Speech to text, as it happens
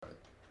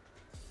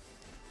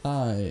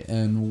Hi,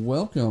 and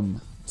welcome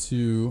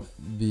to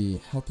the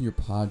Healthier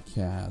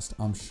Podcast.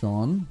 I'm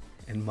Sean,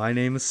 And my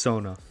name is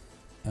Sona.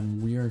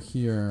 and we are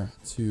here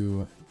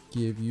to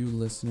give you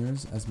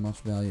listeners as much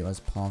value as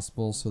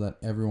possible so that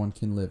everyone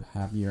can live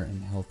happier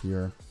and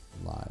healthier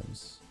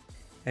lives.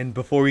 And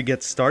before we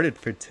get started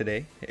for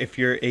today, if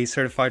you're a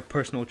certified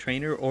personal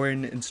trainer or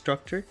an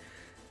instructor,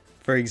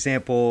 for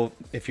example,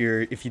 if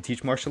you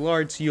teach martial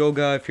arts,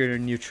 yoga, if you're a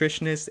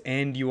nutritionist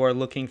and you are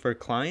looking for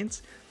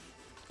clients,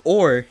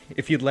 or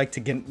if you'd like to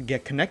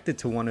get connected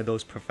to one of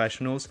those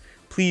professionals,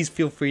 please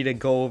feel free to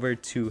go over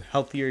to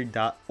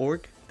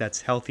healthier.org.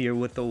 That's healthier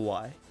with a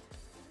Y.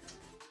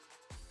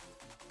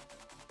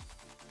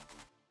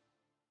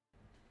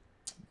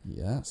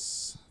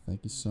 Yes,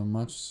 thank you so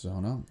much,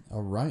 Sona.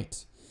 All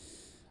right,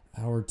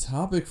 our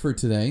topic for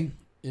today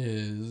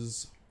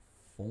is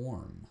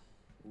form.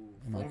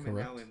 Am I Form and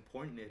correct? how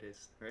important it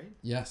is, right?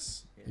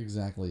 Yes, Yeah.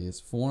 exactly. It's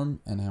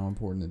form and how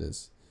important it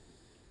is.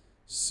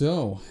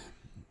 So,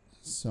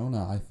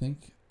 Sona, I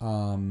think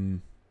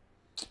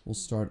we'll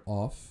start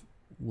off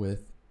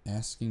with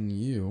asking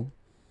you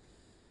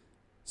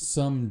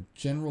some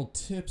general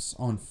tips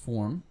on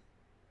form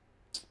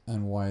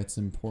and why it's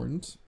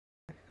important.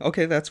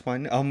 Okay, that's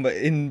fine.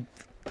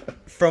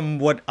 From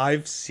what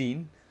I've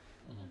seen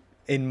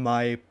in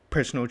my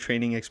personal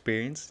training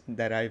experience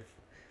that I've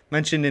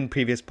mentioned in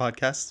previous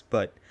podcasts,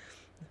 but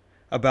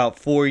about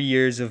 4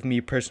 years of me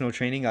personal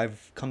training,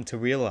 I've come to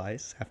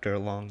realize after a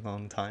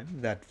long time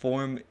that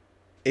form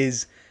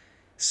is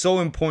so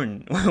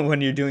important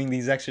when you're doing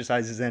these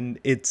exercises, and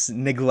it's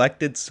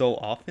neglected so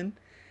often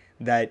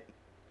that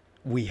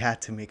we had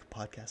to make a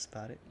podcast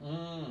about it,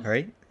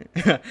 right?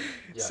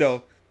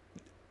 So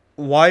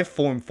why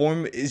form?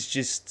 Form is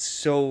just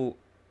so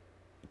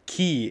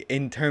key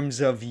in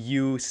terms of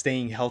you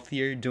staying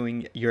healthier,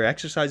 doing your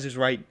exercises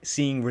right,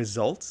 seeing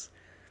results.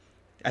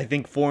 I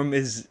think form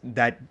is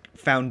that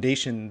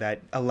foundation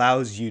that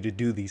allows you to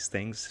do these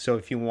things. So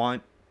if you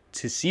want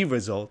to see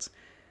results,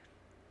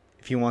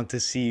 if you want to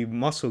see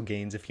muscle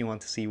gains, if you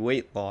want to see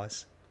weight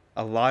loss,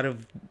 a lot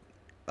of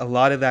a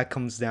lot of that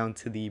comes down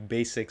to the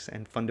basics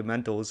and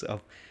fundamentals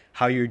of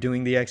how you're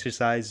doing the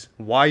exercise,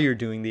 why you're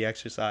doing the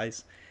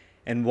exercise,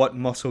 and what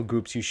muscle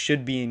groups you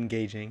should be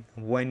engaging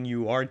when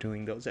you are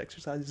doing those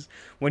exercises.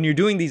 When you're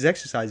doing these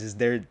exercises,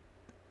 they're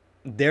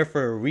there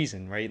for a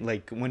reason, right?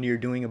 Like when you're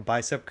doing a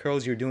bicep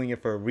curls, you're doing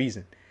it for a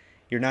reason.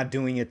 You're not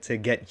doing it to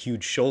get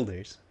huge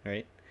shoulders,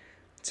 right?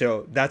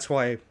 So that's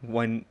why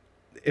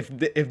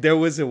if there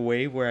was a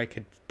way where I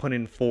could put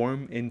in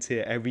form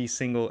into every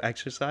single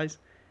exercise,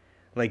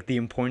 like the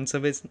importance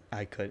of it,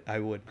 I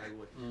would.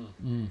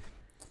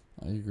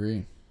 I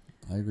agree.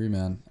 I agree,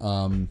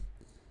 man.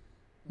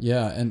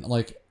 Yeah, and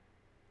like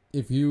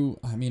if you,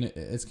 I mean,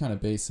 it's kind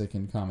of basic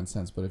and common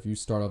sense, but if you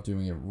start off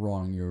doing it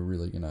wrong, you're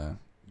really gonna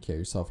get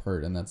yourself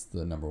hurt, and that's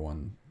the number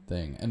one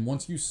thing. And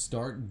once you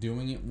start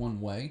doing it one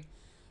way,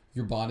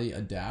 your body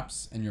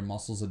adapts and your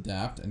muscles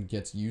adapt and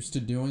gets used to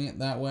doing it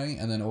that way,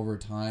 and then over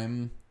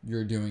time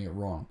you're doing it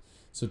wrong.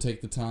 So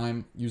take the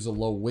time, use a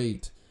low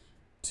weight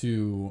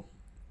to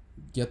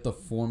get the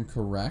form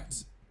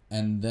correct,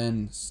 and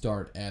then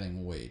start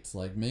adding weight.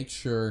 Like make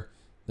sure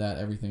that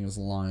everything is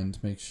aligned.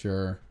 Make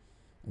sure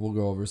we'll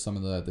go over some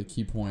of the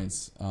key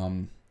points,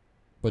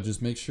 but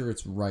just make sure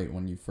it's right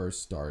when you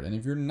first start. And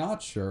if you're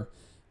not sure,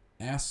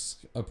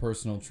 ask a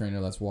personal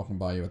trainer that's walking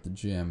by you at the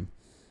gym.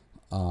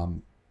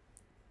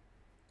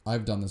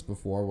 I've done this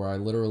before where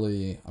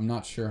I'm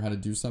not sure how to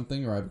do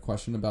something, or I have a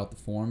question about the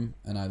form,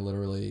 and I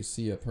literally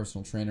see a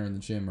personal trainer in the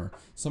gym or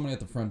somebody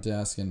at the front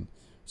desk, and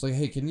it's like,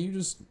 hey, can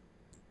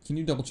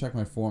you double check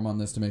my form on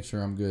this to make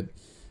sure I'm good?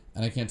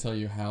 And I can't tell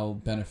you how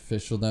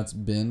beneficial that's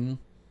been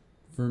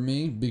for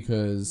me,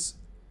 because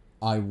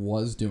I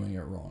was doing it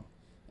wrong.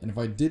 And if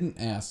I didn't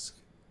ask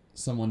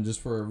someone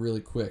just for a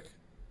really quick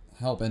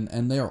help,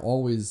 and they are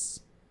always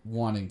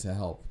wanting to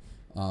help.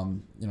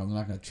 They're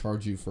not going to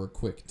charge you for a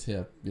quick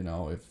tip,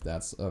 if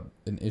that's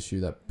an issue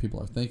that people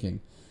are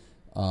thinking.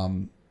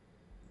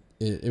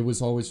 It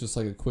was always just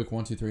like a quick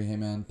 1, 2, 3, hey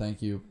man,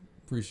 thank you,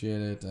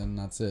 appreciate it, and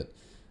that's it.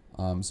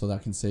 So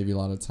that can save you a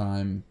lot of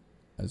time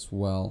as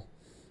well.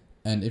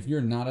 And if you're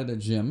not at a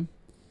gym,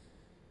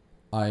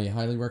 I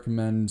highly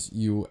recommend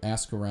you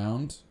ask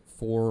around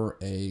for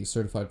a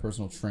certified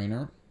personal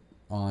trainer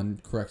on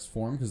correct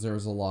form, because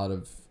there's a lot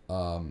of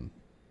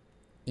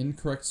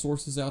incorrect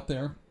sources out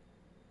there,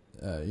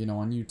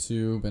 on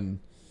YouTube, and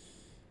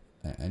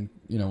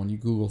when you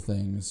Google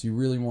things, you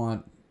really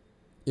want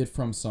it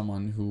from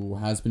someone who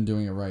has been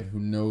doing it right, who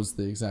knows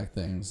the exact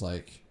things.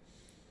 Like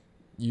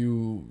if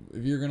you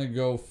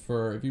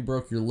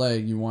broke your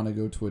leg, you want to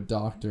go to a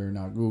doctor,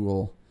 not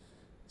Google.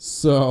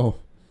 So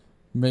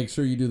make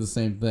sure you do the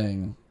same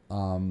thing.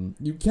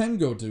 You can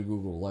go to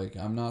Google. Like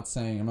I'm not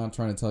trying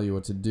to tell you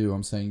what to do.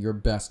 I'm saying your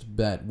best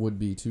bet would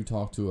be to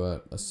talk to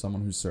a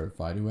someone who's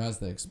certified, who has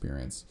the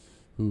experience,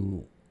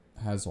 who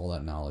has all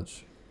that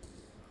knowledge.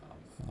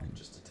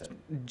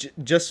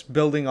 Just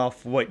building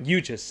off what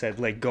you just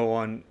said, like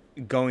going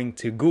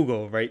to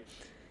Google, right?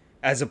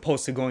 as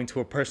opposed to going to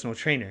a personal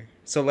trainer.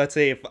 So let's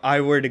say if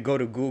I were to go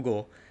to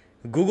Google,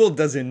 Google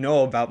doesn't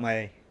know about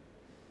my,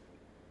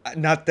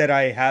 not that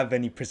I have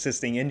any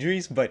persisting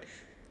injuries, but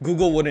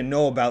Google wouldn't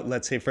know about,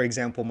 let's say, for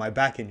example, my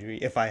back injury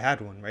if I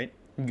had one, right?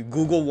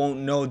 Google won't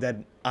know that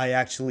I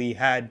actually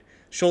had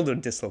shoulder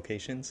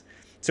dislocations.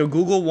 So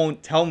Google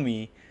won't tell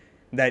me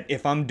that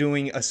if I'm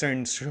doing a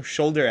certain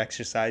shoulder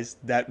exercise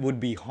that would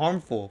be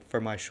harmful for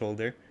my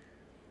shoulder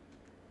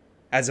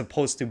as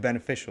opposed to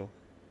beneficial.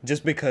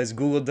 Just because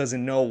Google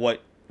doesn't know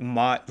what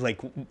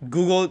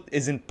Google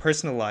isn't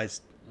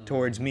personalized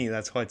towards me.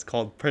 That's why it's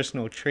called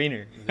personal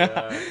trainer.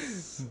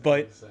 Yes,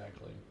 But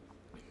exactly.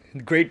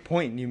 great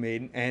point you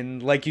made.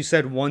 And like you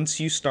said, once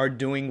you start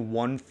doing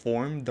one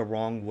form the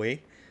wrong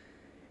way,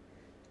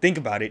 think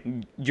about it.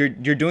 You're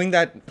doing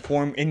that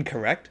form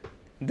incorrect.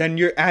 Then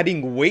you're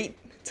adding weight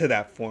to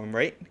that form,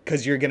 right?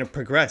 Because you're gonna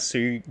progress. So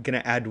you're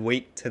gonna add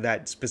weight to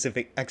that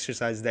specific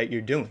exercise that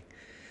you're doing.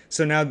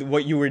 So now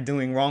what you were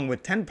doing wrong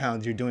with 10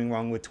 pounds, you're doing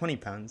wrong with 20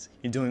 pounds.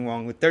 You're doing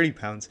wrong with 30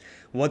 pounds.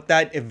 What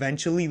that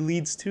eventually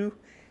leads to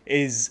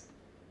is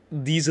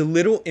these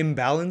little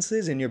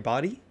imbalances in your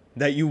body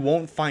that you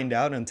won't find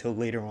out until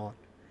later on.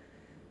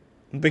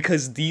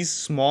 Because these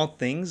small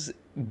things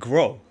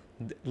grow.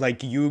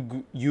 Like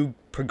you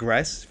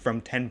progress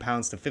from 10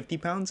 pounds to 50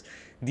 pounds,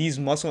 these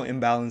muscle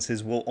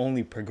imbalances will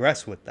only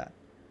progress with that.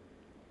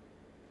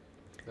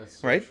 That's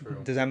so right? true.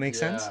 Does that make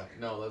sense? Yeah,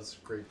 no, that's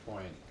a great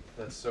point.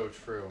 That's so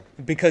true.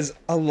 Because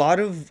a lot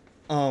of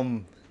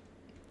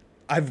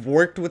I've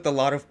worked with a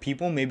lot of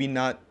people, maybe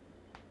not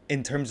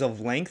in terms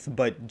of length,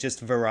 but just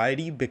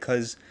variety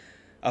because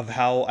of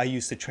how I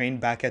used to train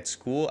back at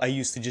school. I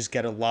used to just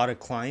get a lot of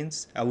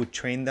clients. I would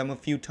train them a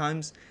few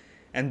times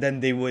and then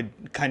they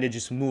would kind of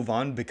just move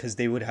on because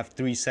they would have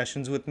 3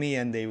 sessions with me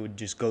and they would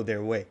just go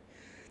their way.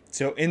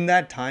 So in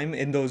that time,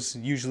 in those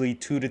usually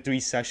 2 to 3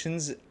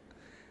 sessions,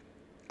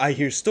 I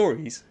hear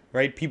stories,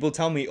 right? People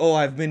tell me, "Oh,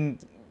 I've been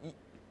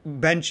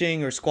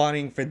benching or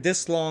squatting for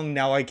this long,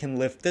 now I can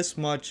lift this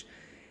much."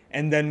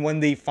 And then when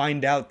they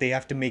find out they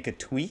have to make a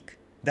tweak,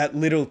 that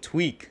little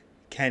tweak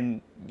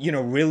can,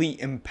 really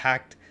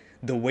impact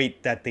the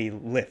weight that they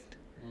lift.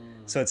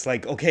 So it's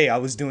like, okay, I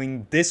was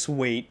doing this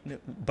weight,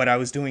 but I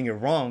was doing it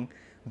wrong,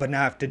 but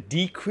now I have to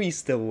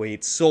decrease the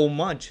weight so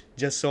much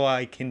just so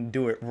I can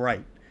do it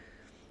right.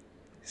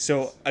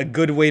 So a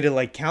good way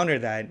to counter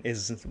that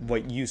is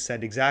what you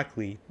said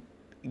exactly.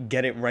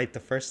 Get it right the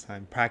first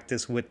time.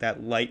 Practice with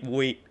that light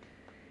weight.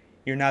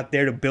 You're not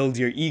there to build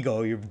your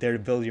ego, you're there to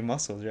build your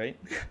muscles, right?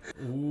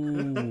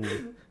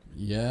 Ooh.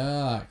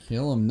 Yeah,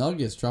 kill 'em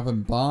nuggets,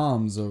 dropping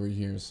bombs over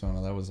here,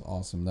 Sona. That was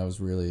awesome. That was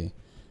really,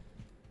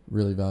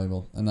 really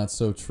valuable. And that's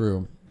so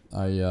true.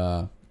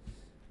 I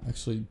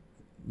actually,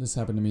 this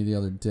happened to me the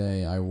other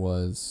day. I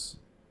was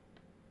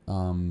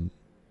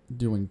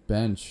doing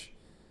bench,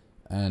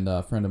 and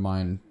a friend of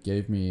mine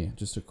gave me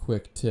just a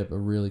quick tip, a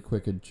really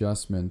quick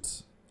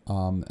adjustment.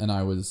 And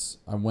I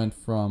went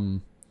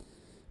from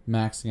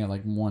maxing at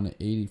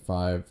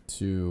 185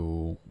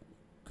 to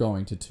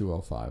going to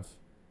 205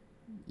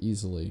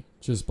 easily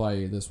just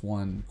by this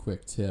one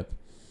quick tip.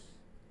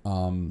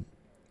 And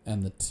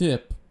the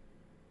tip,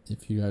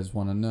 if you guys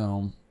want to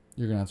know,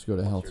 you're gonna have to go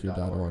to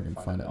healthier.org and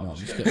find out. No, I'm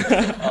just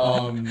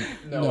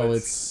kidding. No,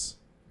 it's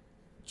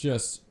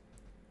just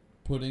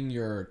putting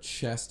your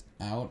chest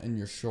out and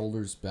your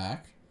shoulders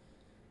back,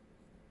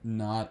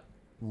 not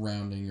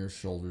rounding your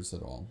shoulders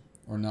at all,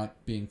 or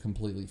not being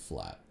completely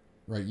flat.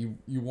 Right?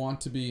 You want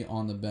to be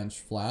on the bench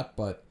flat,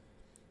 but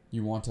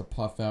you want to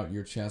puff out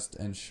your chest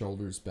and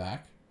shoulders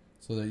back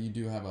so that you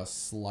do have a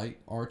slight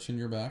arch in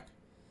your back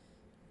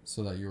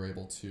so that you're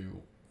able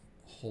to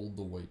hold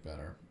the weight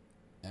better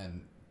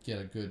and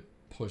get a good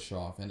push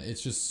off. And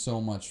it's just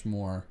so much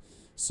more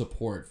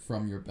support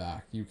from your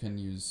back. You can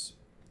use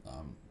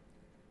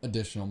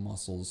additional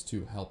muscles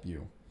to help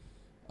you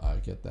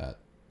get that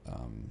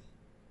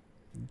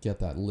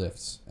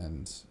lifts,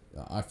 and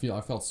I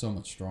felt so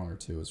much stronger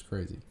too. It's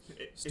crazy.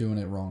 Just doing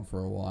it wrong for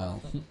a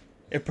while.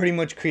 It pretty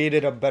much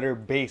created a better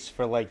base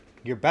for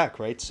your back,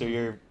 right? So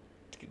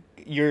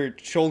your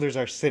shoulders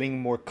are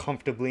sitting more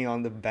comfortably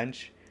on the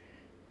bench,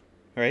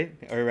 right?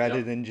 Or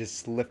rather than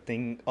just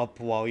lifting up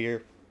while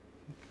you're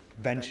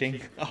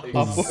benching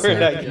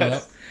upward, I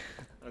guess.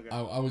 Okay.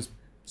 I was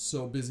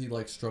so busy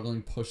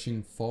struggling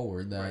pushing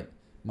forward that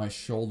my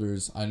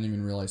shoulders, I didn't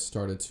even realize,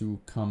 started to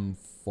come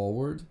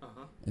forward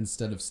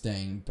instead of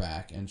staying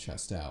back and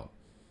chest out,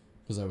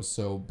 because I was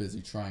so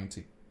busy trying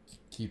to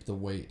keep the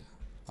weight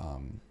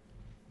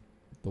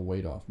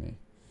off me.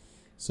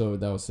 So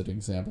that was an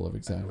example of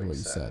exactly what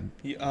you said.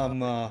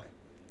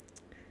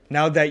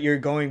 Now that you're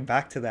going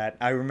back to that,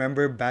 I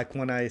remember back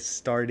when I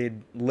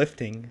started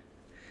lifting,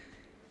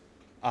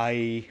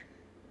 I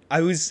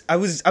was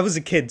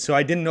a kid, so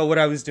I didn't know what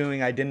I was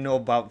doing. I didn't know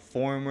about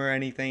form or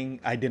anything.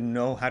 I didn't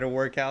know how to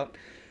work out.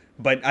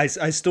 But I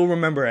still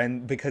remember,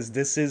 and because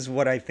this is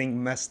what I think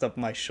messed up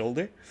my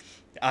shoulder,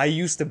 I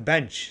used to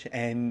bench,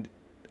 and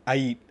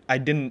I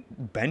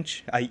didn't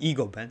bench. I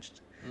ego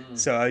benched.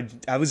 So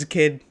I was a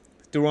kid,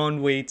 threw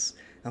on weights,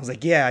 I was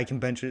like, yeah, I can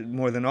bench it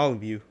more than all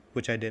of you,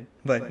 which I did,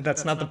 but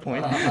that's not the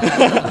point.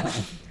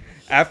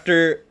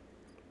 after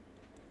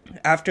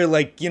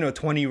like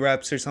 20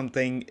 reps or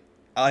something,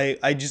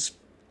 I just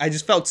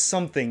felt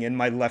something in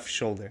my left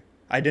shoulder.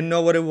 I didn't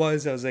know what it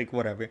was. I was like,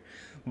 whatever.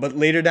 But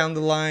later down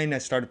the line, I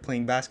started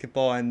playing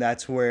basketball, and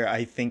that's where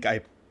I think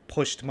I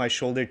pushed my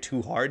shoulder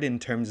too hard in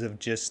terms of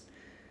just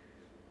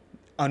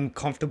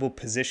uncomfortable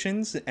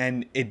positions,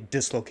 and it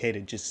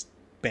dislocated just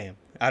bam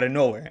out of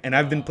nowhere. And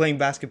I've been playing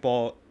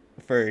basketball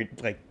for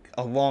like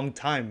a long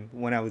time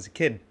when I was a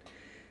kid,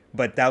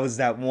 but that was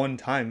that one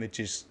time it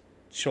just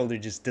shoulder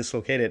just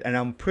dislocated, and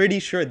I'm pretty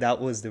sure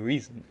that was the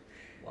reason.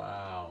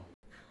 Wow.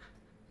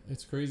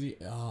 It's crazy.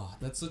 Oh,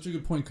 that's such a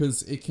good point,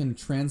 because it can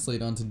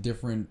translate onto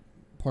different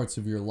parts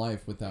of your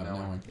life without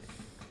knowing.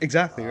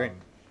 Exactly, right.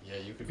 Yeah,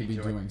 you could be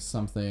doing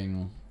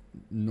something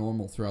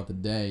normal throughout the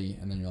day,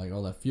 and then you're like,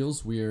 oh, that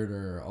feels weird,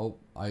 or oh,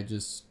 I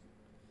just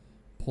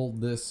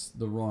pulled this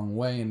the wrong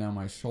way and now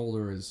my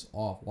shoulder is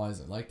off. Why is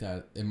it like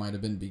that? It might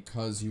have been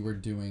because you were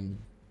doing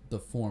the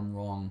form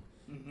wrong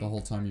the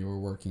whole time you were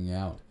working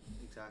out.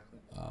 Exactly.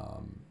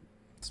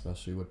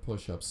 Especially with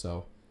push-ups.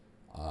 So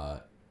I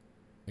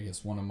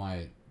guess one of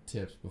my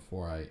tips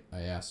before I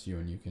asked you,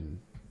 and you can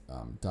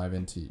dive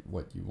into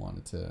what you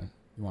wanted to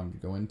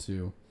go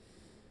into,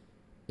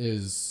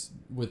 is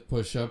with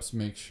push-ups,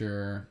 make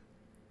sure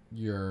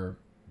your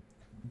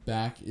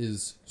back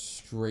is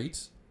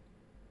straight,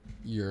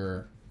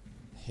 your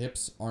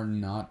hips are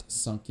not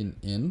sunken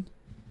in.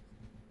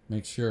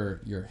 Make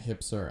sure your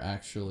hips are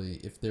actually,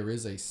 if there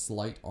is a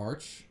slight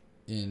arch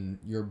in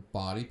your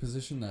body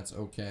position, that's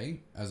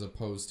okay, as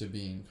opposed to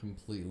being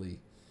completely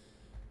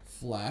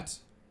flat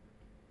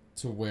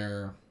to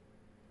where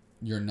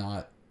you're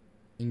not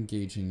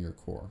engaging your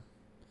core.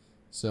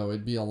 So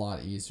it'd be a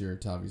lot easier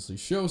to obviously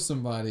show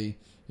somebody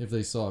if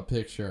they saw a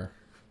picture,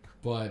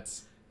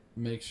 but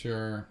make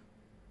sure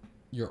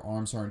your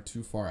arms aren't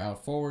too far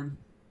out forward.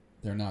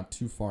 They're not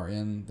too far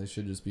in. They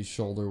should just be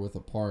shoulder width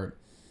apart.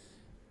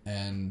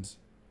 And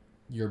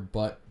your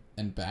butt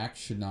and back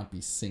should not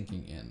be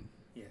sinking in.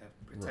 Yeah,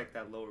 protect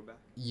that lower back.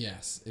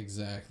 Yes,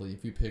 exactly.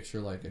 If you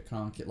picture like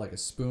like a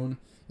spoon,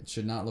 it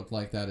should not look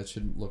like that. It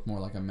should look more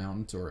like a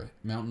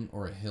mountain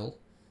or a hill.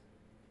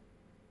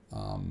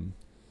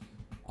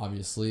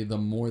 Obviously, the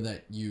more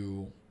that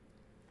you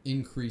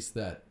increase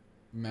that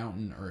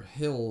mountain or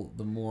hill,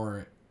 the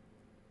more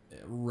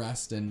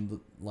rest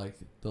and like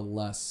the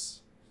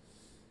less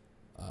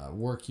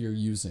work you're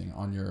using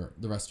on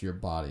the rest of your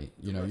body.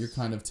 You know, you're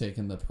kind of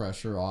taking the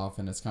pressure off,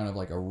 and it's kind of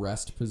like a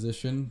rest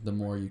position. The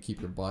more you keep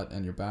your butt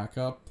and your back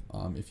up,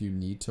 if you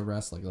need to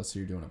rest, like let's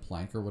say you're doing a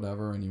plank or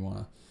whatever, and you want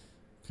to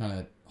kind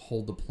of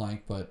hold the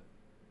plank but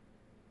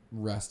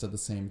rest at the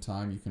same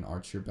time, you can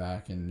arch your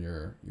back and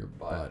your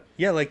butt.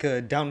 Yeah, like a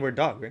downward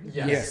dog, right?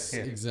 Yes,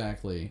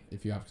 exactly.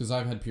 If you have, because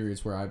I've had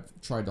periods where I've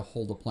tried to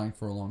hold a plank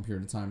for a long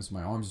period of time, so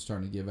my arms are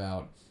starting to give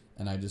out,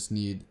 and I just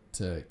need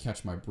to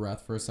catch my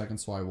breath for a second,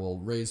 so I will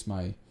raise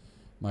my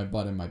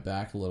butt and my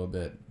back a little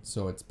bit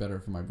so it's better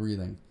for my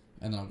breathing,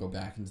 and then I'll go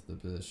back into the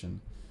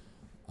position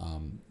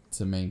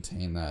to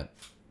maintain that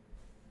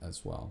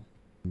as well.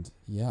 And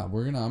yeah, I'm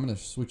gonna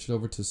switch it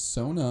over to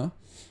Sona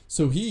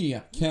so he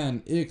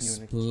can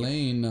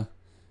explain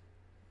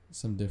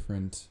some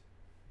different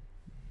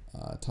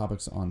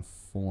topics on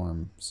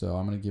form. So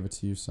I'm gonna give it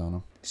to you,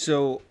 Sona.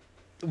 So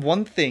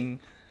one thing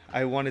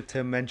I wanted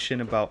to mention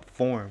about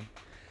form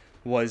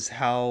was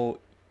how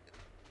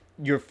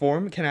your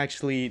form can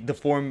actually,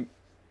 the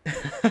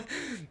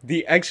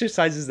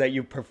exercises that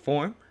you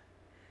perform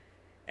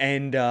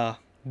and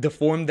the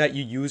form that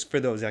you use for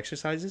those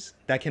exercises,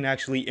 that can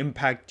actually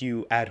impact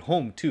you at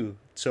home too.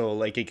 So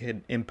like it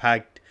could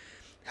impact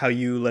how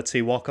you, let's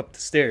say, walk up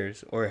the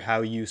stairs, or how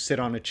you sit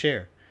on a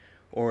chair,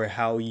 or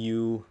how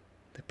you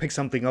pick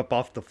something up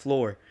off the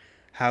floor,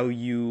 how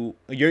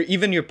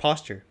even your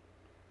posture.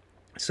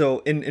 So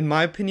in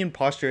my opinion,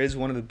 posture is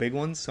one of the big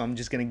ones. So I'm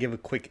just going to give a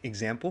quick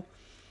example.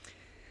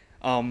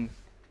 And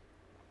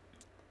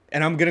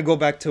I'm going to go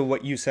back to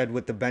what you said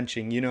with the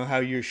benching. You know how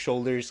your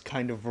shoulders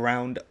kind of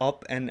round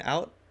up and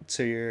out?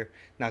 So you're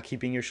not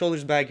keeping your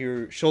shoulders back.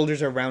 Your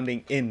shoulders are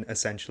rounding in,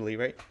 essentially,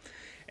 right?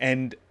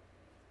 And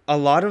a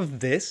lot of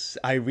this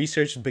I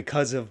researched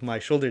because of my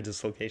shoulder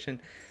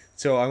dislocation.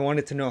 So I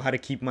wanted to know how to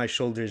keep my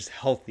shoulders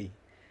healthy.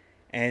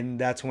 And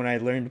that's when I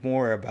learned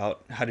more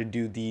about how to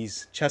do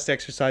these chest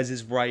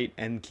exercises right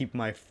and keep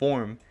my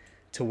form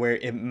to where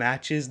it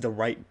matches the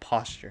right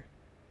posture.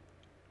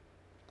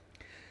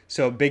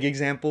 So a big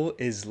example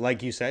is,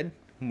 like you said,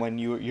 when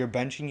you're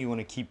benching, you want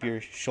to keep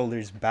your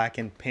shoulders back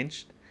and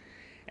pinched.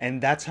 And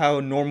that's how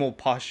normal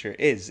posture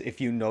is. If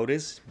you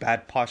notice,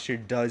 bad posture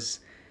does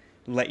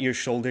let your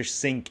shoulders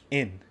sink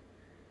in.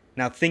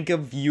 Now think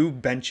of you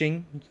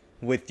benching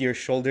with your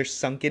shoulders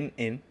sunken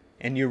in,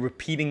 and you're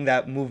repeating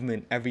that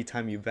movement every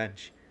time you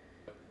bench.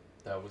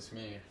 That was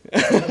me.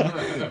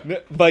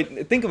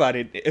 But think about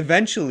it.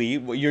 Eventually,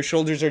 your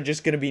shoulders are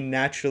just going to be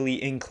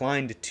naturally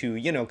inclined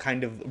to,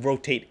 kind of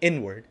rotate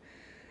inward.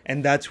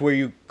 And that's where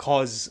you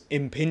cause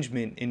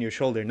impingement in your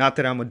shoulder. Not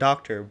that I'm a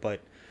doctor, but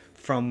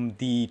from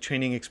the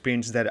training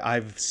experience that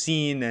I've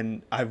seen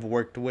and I've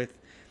worked with,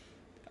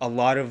 a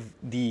lot of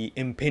the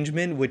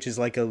impingement, which is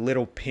like a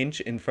little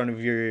pinch in front of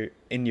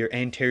in your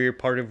anterior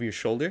part of your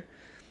shoulder,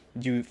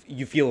 you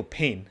feel a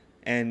pain.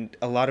 And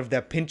a lot of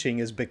that pinching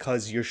is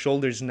because your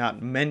shoulder's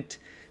not meant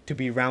to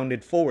be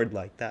rounded forward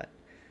like that,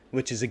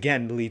 which is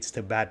again leads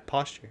to bad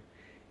posture.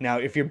 Now,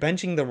 if you're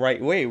benching the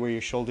right way, where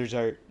your shoulders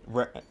are,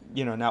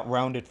 not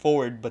rounded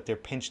forward, but they're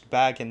pinched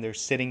back and they're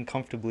sitting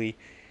comfortably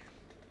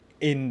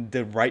in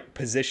the right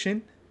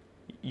position,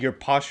 your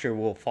posture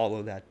will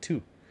follow that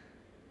too.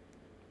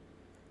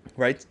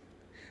 Right?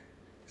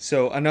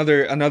 So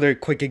another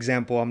quick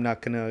example, I'm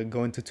not going to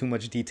go into too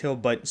much detail,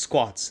 but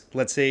squats.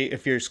 Let's say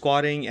if you're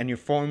squatting and your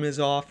form is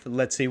off,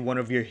 let's say one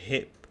of your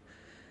hip.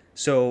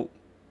 So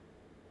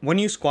when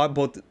you squat,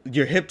 both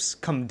your hips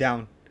come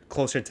down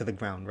closer to the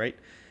ground, right?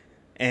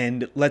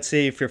 And let's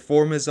say if your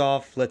form is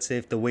off, let's say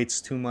if the weight's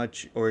too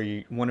much or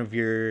one of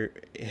your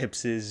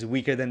hips is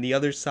weaker than the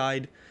other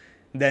side,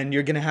 then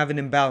you're going to have an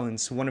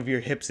imbalance. One of your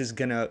hips is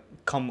going to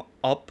come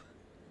up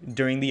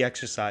during the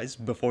exercise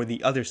before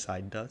the other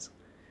side does.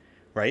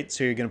 Right?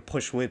 So you're going to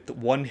push with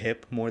one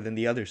hip more than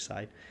the other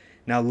side.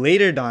 Now,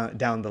 later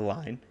down the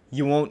line,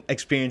 you won't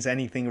experience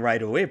anything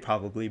right away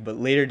probably, but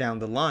later down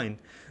the line,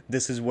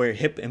 this is where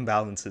hip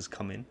imbalances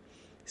come in.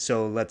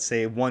 So let's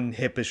say one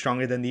hip is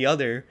stronger than the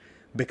other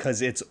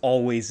because it's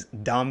always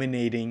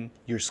dominating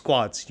your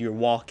squats, your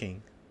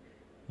walking,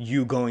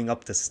 you going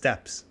up the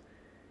steps.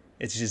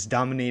 It's just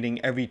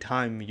dominating every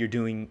time you're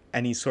doing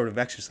any sort of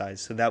exercise.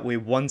 So that way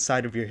one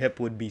side of your hip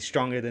would be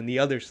stronger than the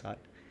other side.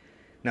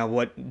 Now,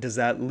 what does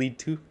that lead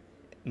to?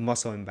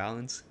 Muscle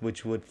imbalance,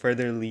 which would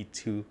further lead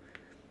to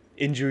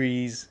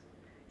injuries,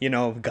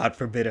 God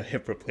forbid a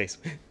hip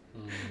replacement,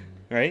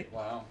 right?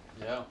 Wow,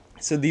 yeah.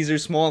 So these are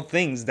small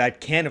things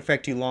that can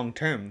affect you long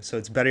term. So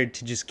it's better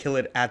to just kill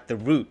it at the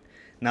root,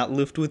 not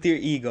lift with your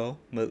ego,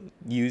 but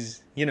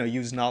use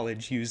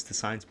knowledge, use the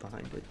science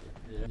behind it.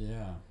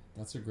 Yeah,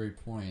 that's a great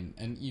point.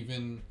 And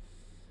even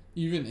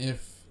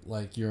if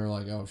like you're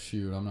like, oh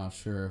shoot, I'm not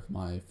sure if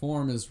my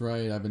form is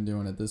right, I've been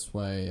doing it this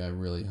way, I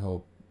really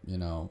hope,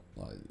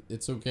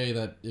 it's okay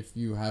that if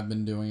you have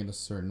been doing it a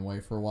certain way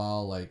for a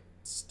while, like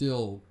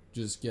still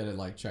just get it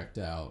like checked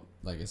out.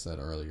 Like I said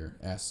earlier,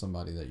 ask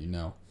somebody that you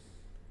know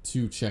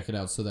to check it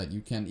out so that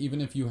you can,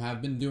 even if you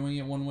have been doing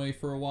it one way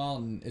for a while,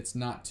 and it's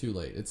not too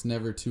late. It's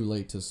never too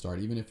late to start.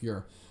 Even if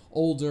you're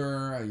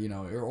older,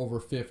 you're over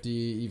 50,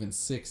 even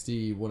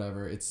 60,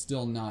 whatever, it's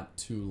still not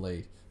too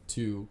late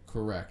to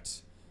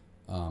correct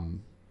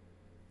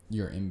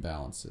your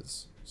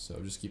imbalances. So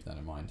just keep that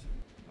in mind.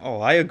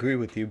 Oh, I agree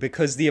with you,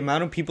 because the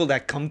amount of people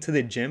that come to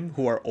the gym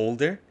who are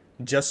older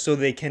just so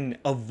they can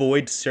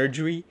avoid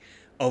surgery,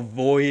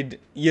 avoid,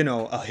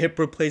 a hip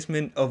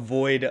replacement,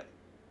 avoid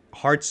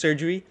heart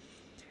surgery.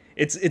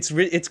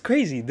 It's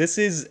crazy. This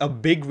is a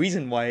big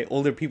reason why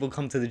older people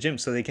come to the gym,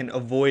 so they can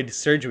avoid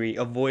surgery,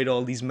 avoid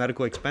all these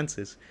medical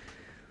expenses.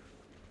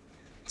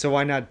 So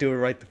why not do it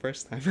right the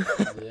first time?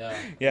 Yeah,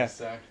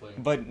 exactly.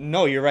 But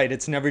no, you're right.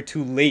 It's never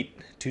too late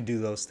to do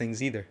those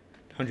things either.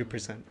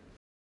 100%.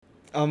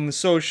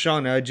 So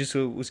Sean, I just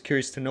was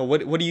curious to know,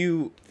 what do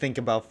you think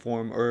about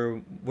form,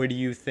 or where do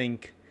you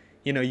think,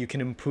 you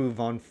can improve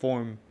on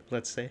form,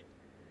 let's say?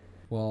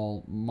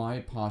 Well,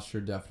 my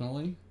posture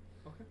definitely.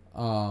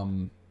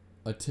 Okay.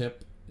 A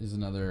tip is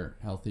another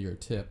healthier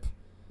tip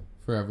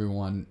for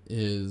everyone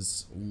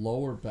is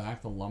lower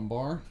back, the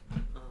lumbar.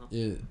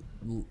 It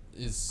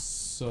is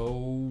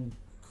so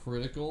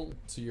critical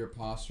to your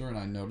posture, and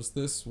I noticed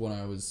this when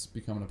I was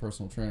becoming a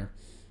personal trainer.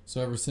 So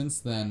ever since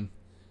then,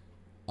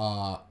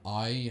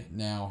 I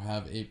now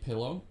have a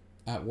pillow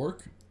at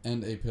work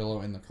and a pillow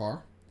in the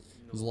car.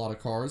 Because a lot of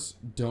cars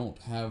don't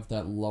have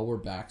that lower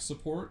back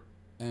support,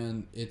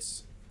 and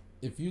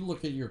if you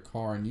look at your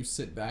car and you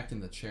sit back in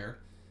the chair,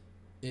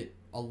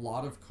 a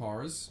lot of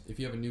cars, if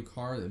you have a new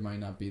car, it might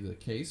not be the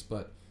case,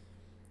 but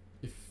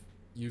if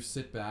you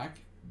sit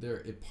back there,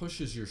 it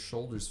pushes your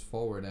shoulders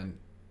forward and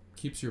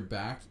keeps your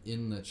back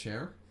in the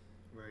chair,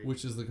 Right.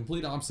 which is the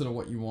complete opposite of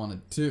what you want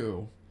to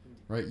do,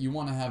 right? You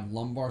want to have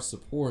lumbar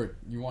support,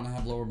 you want to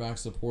have lower back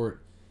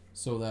support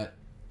so that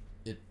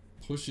it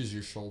pushes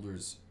your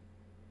shoulders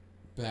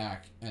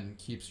back and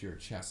keeps your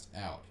chest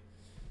out.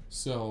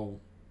 So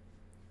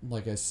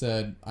like I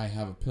said, I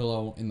have a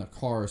pillow in the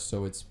car,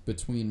 so it's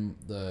between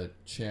the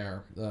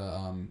chair,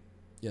 the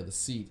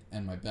seat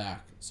and my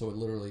back. So it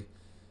literally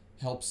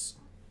helps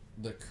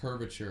the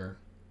curvature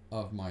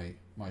of my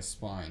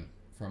spine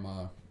from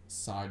a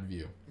side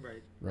view.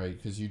 Right. Right?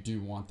 Because you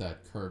do want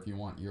that curve. You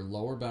want your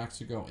lower back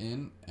to go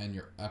in and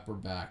your upper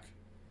back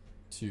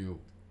to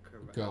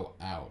go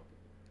out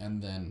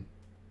and then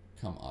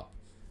come up.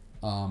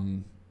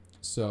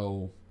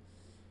 So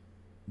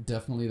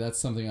definitely that's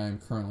something I am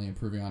currently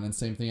improving on. And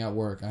same thing at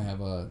work. I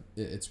have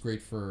it's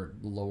great for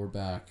the lower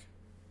back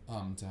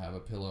to have a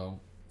pillow.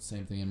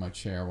 Same thing in my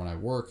chair when I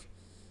work.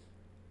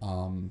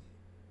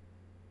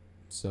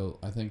 So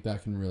I think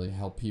that can really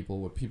help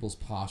people with people's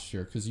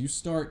posture, because you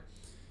start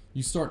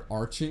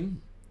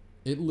arching,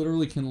 it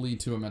literally can lead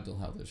to a mental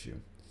health issue.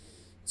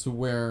 to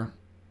where,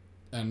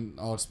 and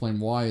I'll explain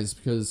why, is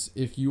because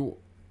if you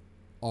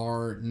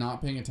are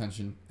not paying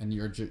attention and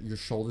your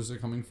shoulders are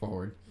coming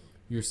forward,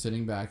 you're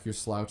sitting back, you're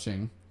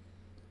slouching,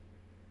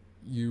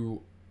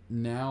 you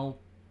now,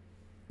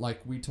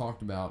 like we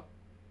talked about,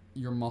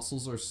 your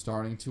muscles are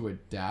starting to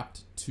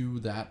adapt to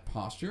that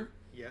posture.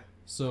 Yeah.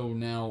 So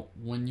now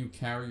when you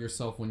carry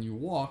yourself, when you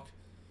walk,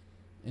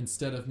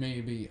 instead of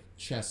maybe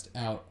chest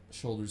out,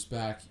 shoulders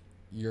back,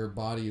 your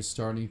body is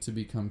starting to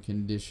become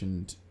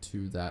conditioned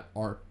to that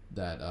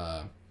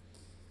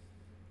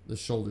the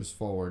shoulders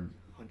forward.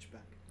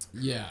 Hunchback.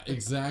 Yeah,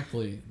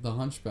 exactly. The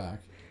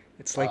hunchback.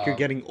 It's like you're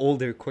getting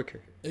older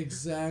quicker.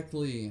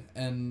 Exactly.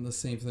 And the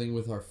same thing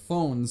with our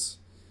phones,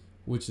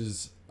 which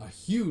is a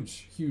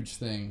huge, huge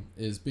thing,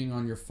 is being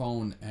on your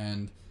phone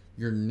and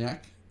your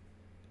neck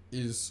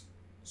is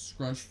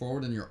scrunched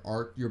forward and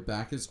your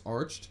back is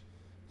arched.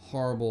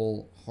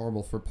 Horrible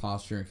for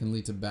posture. It can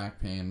lead to back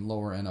pain,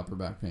 lower and upper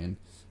back pain,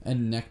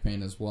 and neck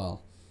pain as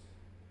well,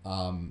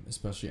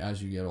 especially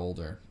as you get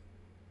older.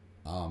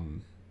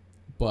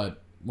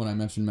 But when I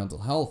mentioned mental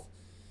health,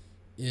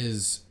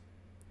 is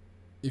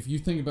if you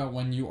think about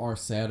when you are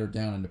sad or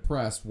down and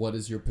depressed, what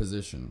is your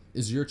position?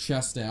 Is your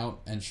chest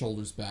out and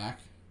shoulders back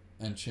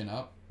and chin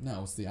up?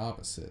 No, it's the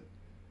opposite.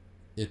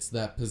 It's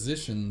that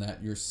position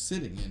that you're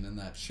sitting in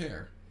that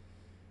chair.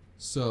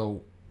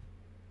 So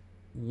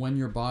when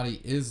your body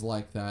is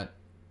like that,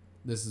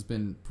 this has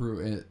been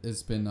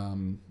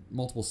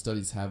multiple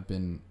studies have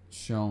been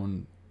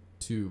shown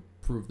to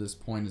prove this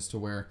point as to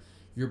where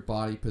your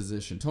body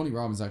position, Tony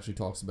Robbins actually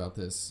talks about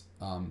this,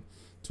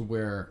 to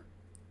where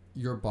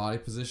your body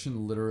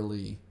position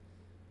literally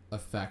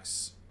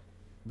affects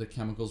the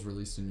chemicals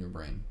released in your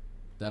brain.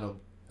 That'll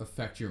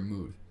affect your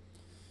mood.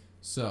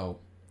 So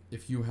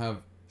if you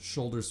have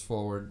shoulders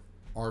forward,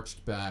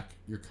 arched back,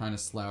 you're kind of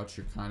slouched,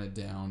 you're kind of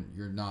down,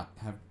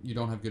 you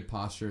don't have good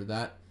posture,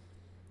 that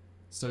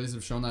studies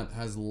have shown that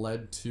has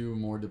led to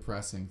more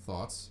depressing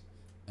thoughts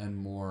and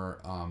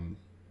more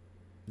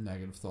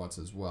negative thoughts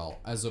as well,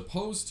 as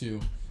opposed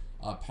to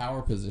a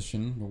power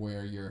position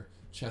where your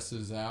chest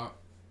is out,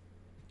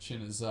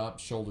 chin is up,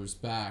 shoulders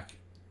back.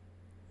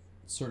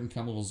 Certain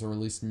chemicals are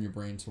released in your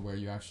brain to where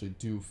you actually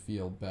do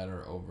feel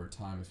better over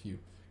time if you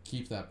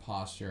keep that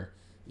posture.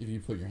 If you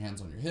put your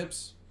hands on your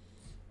hips,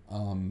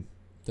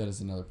 that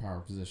is another power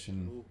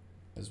position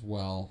as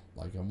well,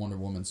 like a Wonder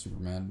Woman,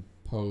 Superman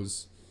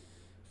pose.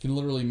 It can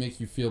literally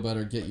make you feel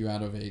better, get you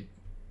out of it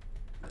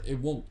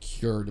won't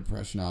cure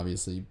depression,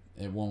 obviously.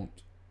 It won't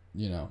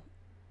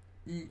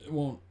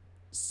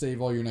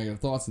save all your negative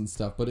thoughts and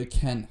stuff, but it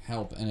can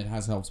help, and it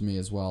has helped me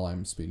as well.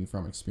 I'm speaking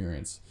from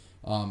experience.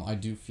 I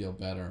do feel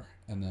better,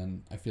 and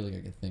then I feel like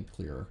I can think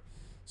clearer.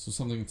 So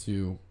something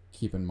to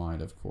keep in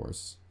mind, of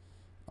course.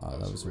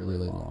 That was a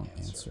really long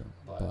answer,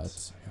 but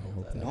I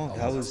hope that. No,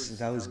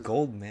 that was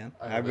gold, man.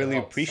 I really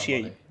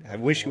appreciate it. I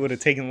wish you would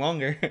have taken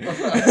longer.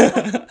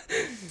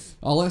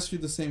 I'll ask you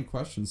the same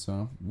question.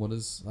 So, what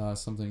is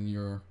something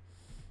you're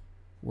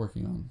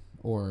working on,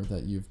 or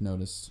that you've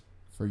noticed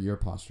for your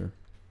posture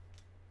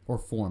or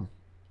form?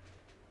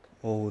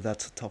 Oh,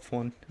 that's a tough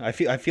one. I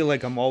feel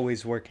like I'm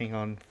always working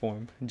on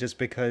form, just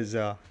because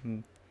I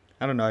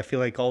don't know. I feel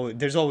like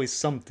there's always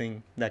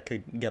something that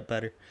could get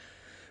better,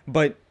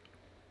 but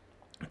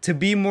to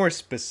be more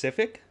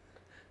specific,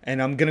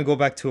 and I'm gonna go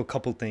back to a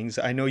couple things.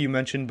 I know you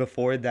mentioned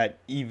before that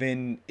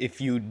even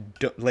if you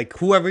don't, like,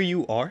 whoever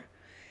you are,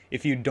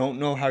 if you don't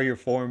know how your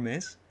form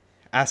is,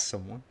 ask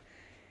someone,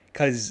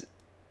 because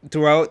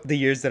throughout the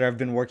years that I've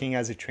been working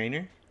as a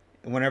trainer,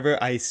 whenever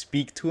I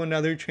speak to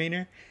another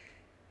trainer,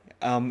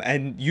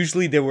 and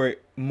usually they were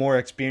more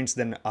experienced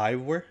than I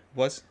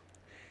was,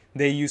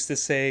 they used to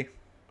say,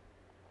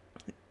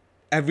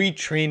 every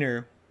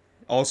trainer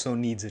also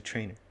needs a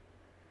trainer.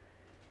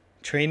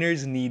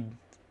 Trainers need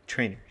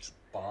trainers.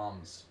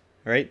 Bombs.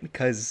 Right?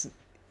 Because,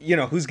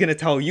 who's going to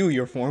tell you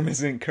your form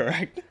isn't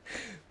correct?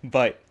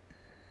 But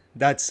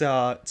that's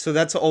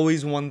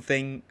always one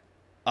thing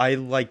I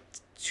like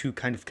to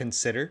kind of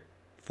consider,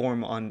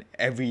 form on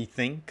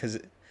everything, because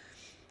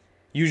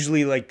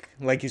usually, like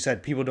you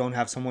said, people don't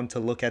have someone to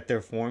look at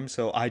their form,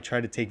 so I try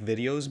to take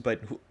videos,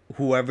 but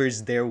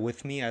whoever's there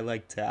with me, I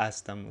like to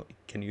ask them, like,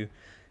 can you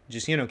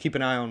just, keep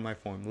an eye on my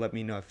form, let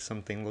me know if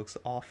something looks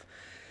off.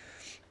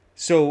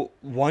 So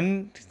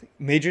one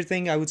major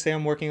thing I would say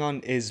I'm working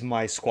on is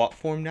my squat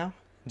form now.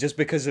 Just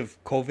because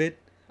of COVID,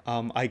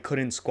 I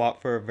couldn't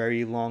squat for a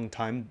very long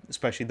time,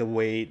 especially the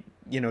way,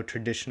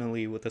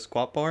 traditionally with a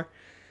squat bar.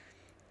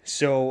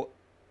 So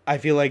I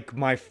feel like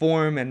my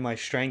form and my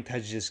strength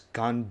has just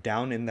gone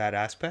down in that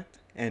aspect,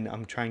 and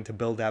I'm trying to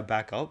build that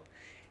back up.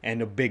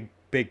 And a big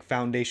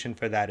foundation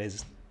for that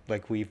is,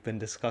 like we've been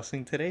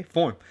discussing today,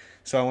 form.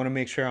 So I want to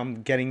make sure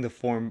I'm getting the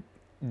form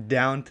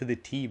down to the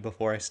T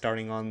before I start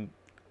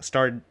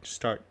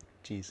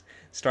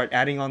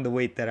adding on the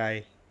weight that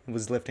I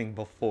was lifting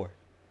before.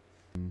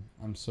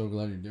 I'm so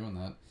glad you're doing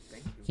that.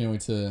 Thank you. Can't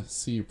wait to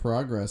see your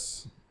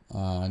progress.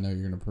 I know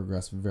you're going to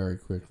progress very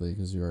quickly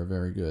because you are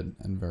very good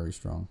and very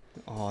strong.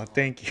 Oh,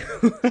 thank you.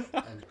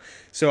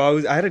 So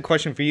I had a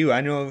question for you.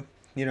 I know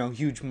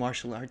huge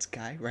martial arts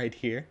guy right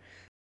here.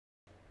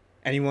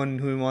 Anyone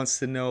who wants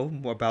to know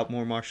more about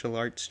more martial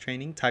arts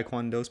training,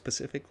 Taekwondo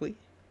specifically,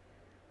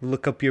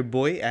 look up your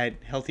boy at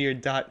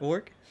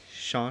healthier.org,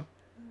 Sean.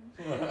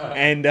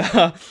 And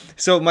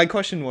so my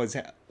question was,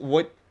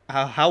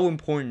 how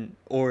important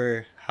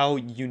or how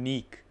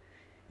unique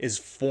is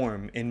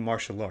form in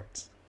martial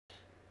arts?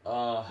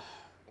 Or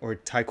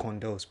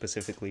Taekwondo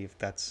specifically, if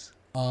that's...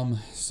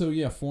 So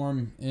yeah,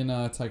 form in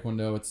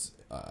Taekwondo, it's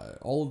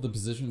all of the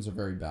positions are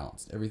very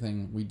balanced.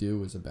 Everything we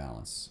do is a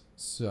balance.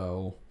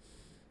 So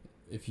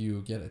if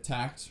you get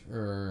attacked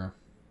or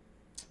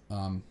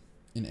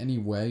in any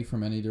way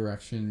from any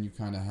direction, you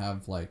kind of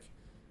have like,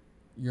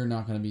 you're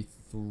not going to be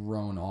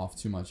thrown off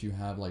too much. You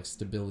have like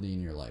stability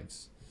in your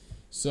legs.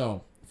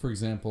 So for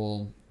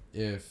example,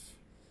 if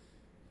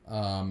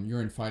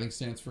you're in fighting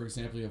stance, for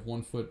example, you have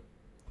 1 foot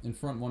in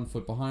front, 1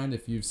 foot behind.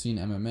 If you've seen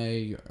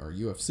MMA or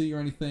UFC or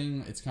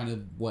anything, it's kind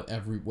of what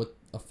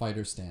a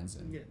fighter stands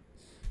in. Yeah.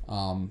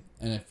 And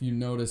if you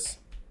notice,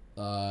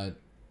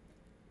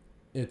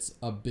 it's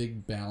a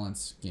big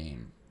balance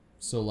game.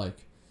 So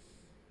like,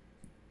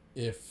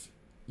 if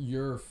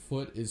your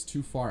foot is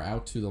too far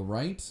out to the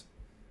right,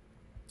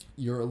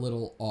 you're a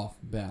little off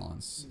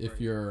balance. Right. If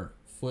your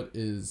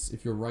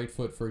right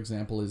foot, for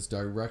example, is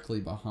directly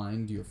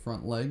behind your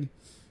front leg,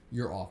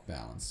 you're off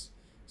balance.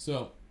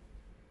 So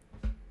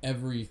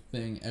every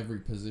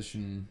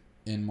position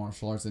in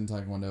martial arts in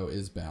Taekwondo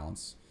is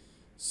balance.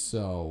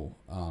 So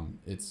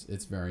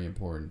it's very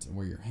important.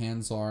 Where your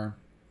hands are,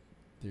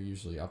 they're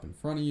usually up in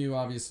front of you,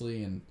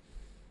 obviously, and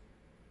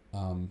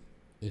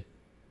it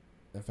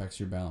affects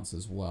your balance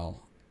as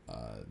well.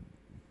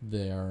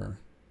 There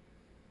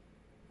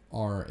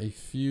are a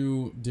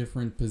few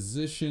different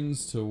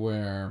positions to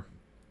where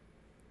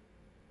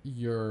if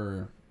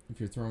you're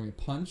throwing a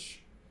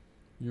punch,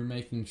 you're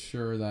making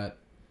sure that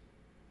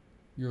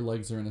your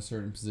legs are in a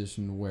certain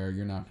position where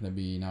you're not going to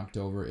be knocked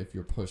over if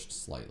you're pushed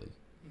slightly.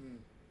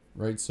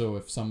 Right? So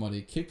if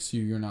somebody kicks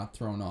you, you're not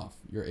thrown off.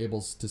 You're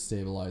able to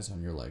stabilize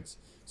on your legs.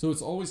 So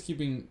it's always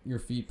keeping your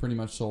feet pretty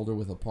much shoulder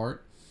width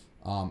apart.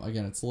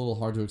 Again, it's a little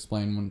hard to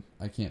explain when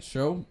I can't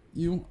show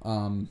you,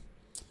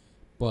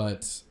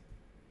 but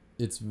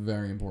it's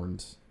very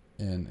important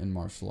in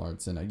martial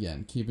arts. And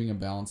again, keeping a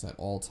balance at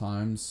all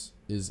times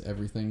is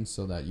everything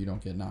so that you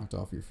don't get knocked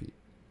off your feet.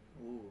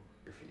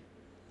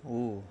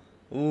 Ooh.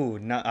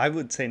 Not, I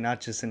would say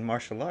not just in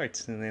martial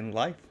arts and in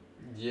life.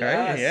 Yes.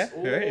 Right? Yeah.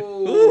 Right.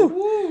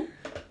 Ooh.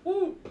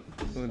 Ooh.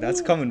 Ooh,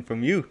 that's coming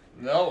from you.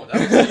 No, that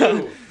was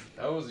you.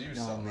 That was you, No,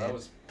 son. man. That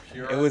was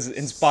pure. It was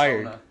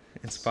inspired. Sona.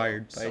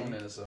 Inspired by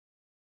you.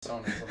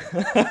 Sona.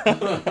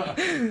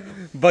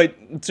 But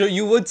so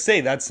you would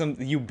say that's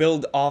something you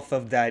build off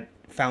of, that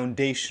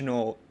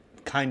foundational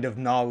kind of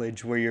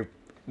knowledge where you're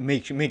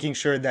making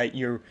sure that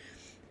your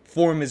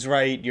form is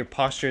right, your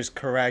posture is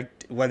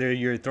correct, whether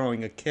you're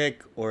throwing a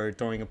kick or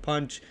throwing a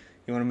punch,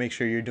 you want to make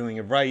sure you're doing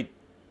it right.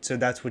 So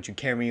that's what you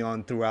carry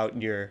on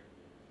throughout your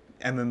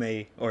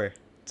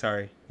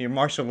your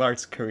martial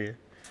arts career.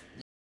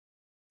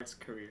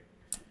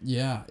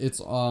 Yeah,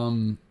 it's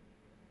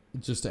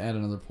just to add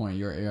another point,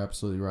 you're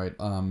absolutely right.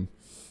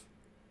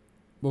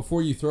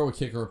 Before you throw a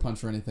kick or a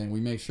punch or anything, we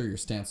make sure your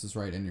stance is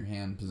right and your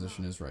hand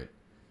position is right.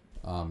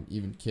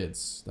 Even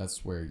kids,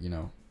 that's where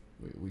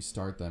we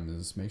start them,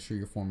 is make sure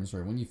your form is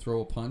right. When you throw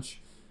a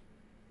punch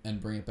and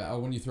bring it back,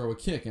 when you throw a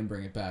kick and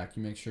bring it back,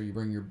 you make sure you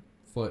bring your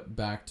foot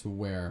back to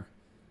where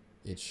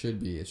it should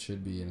be. It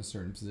should be in a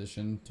certain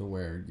position to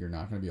where you're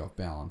not going to be off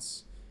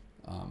balance.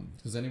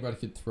 Because anybody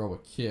could throw a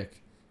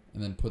kick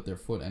and then put their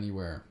foot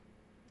anywhere.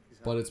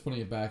 But it's putting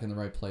it back in the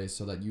right place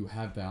so that you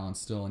have balance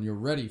still and you're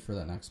ready for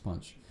that next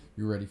punch.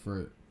 You're ready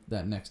for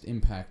that next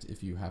impact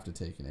if you have to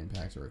take an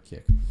impact or a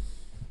kick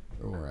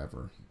or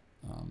wherever.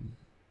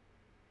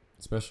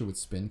 Especially with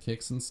spin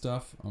kicks and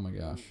stuff. Oh my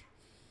gosh.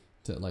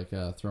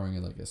 To throwing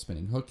it like a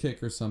spinning hook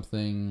kick or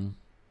something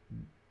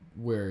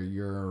where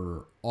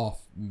you're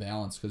off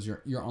balance because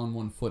you're on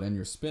 1 foot and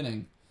you're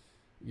spinning.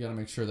 You got to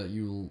make sure that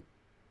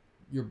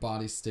your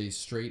body stays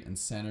straight and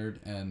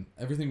centered, and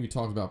everything we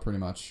talked about pretty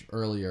much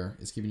earlier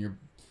is keeping your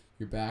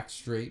back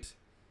straight,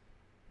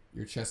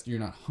 your chest, you're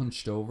not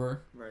hunched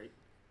over. Right.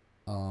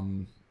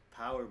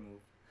 Power move.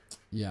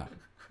 Yeah,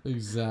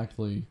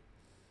 exactly.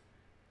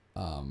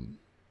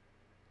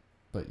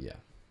 But yeah.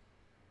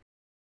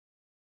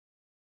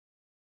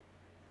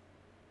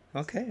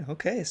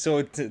 Okay.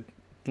 So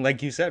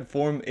like you said,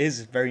 form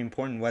is very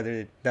important,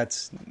 whether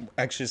that's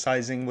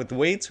exercising with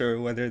weights or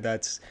whether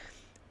that's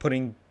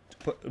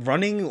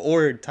running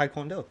or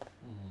Taekwondo.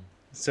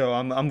 So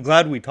I'm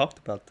glad we talked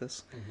about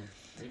this.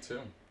 Me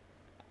too.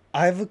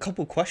 I have a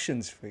couple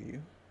questions for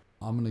you.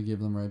 I'm going to give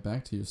them right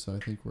back to you, so I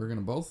think we're going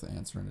to both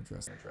answer and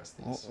address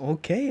these.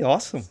 Okay,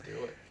 awesome. Let's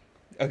do it.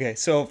 Okay,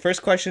 so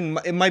first question,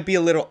 it might be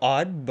a little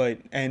odd, but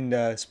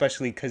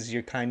especially because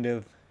you're kind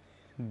of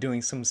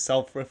doing some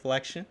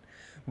self-reflection.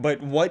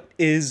 But what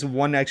is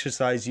one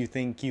exercise you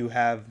think you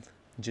have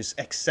just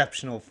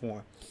exceptional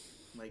form?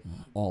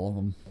 All of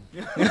them.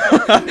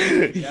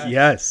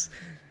 Yes.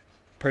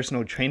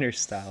 personal trainer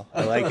style.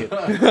 I like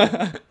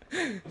it.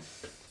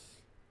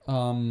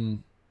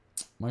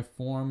 My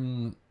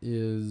form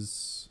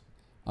is,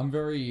 I'm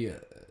very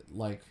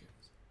like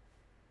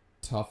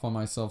tough on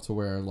myself to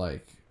where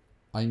like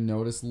I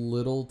notice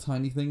little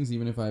tiny things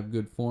even if I have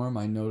good form.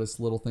 I notice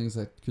little things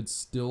that could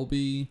still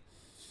be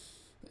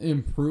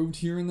improved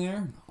here and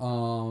there.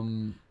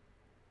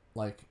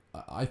 Like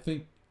I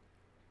think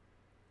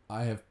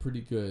I have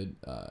pretty good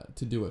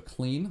to do a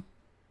clean.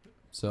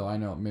 So I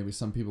know maybe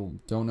some people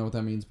don't know what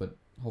that means, but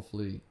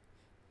hopefully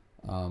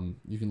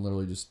you can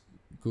literally just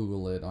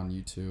Google it on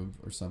YouTube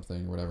or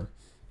something, or whatever.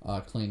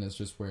 Clean is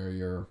just where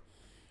you're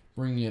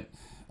bringing it,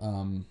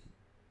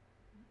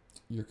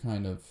 you're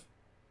kind of,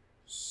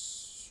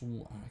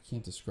 I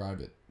can't describe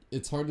it.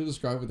 It's hard to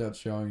describe without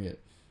showing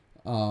it.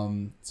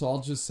 So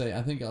I'll just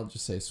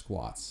say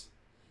squats.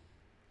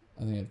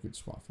 I think I have good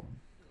squat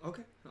form.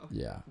 Okay.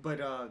 Yeah.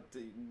 But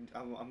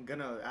I'm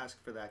gonna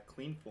ask for that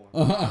clean form.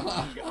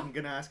 I'm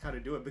gonna ask how to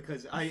do it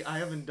because I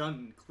haven't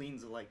done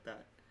cleans like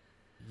that.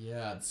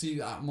 Yeah.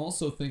 See, I'm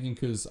also thinking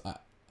because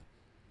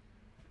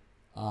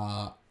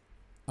I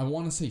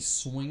want to say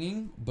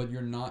swinging, but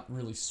you're not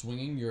really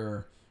swinging.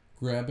 You're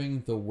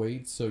grabbing the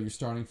weight, so you're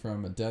starting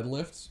from a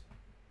deadlift.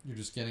 You're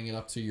just getting it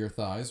up to your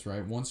thighs,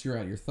 right? Once you're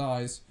at your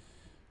thighs,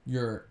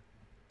 you're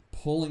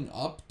pulling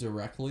up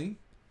directly,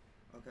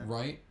 Okay.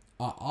 right?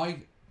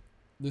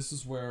 This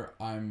is where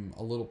I'm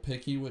a little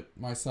picky with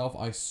myself.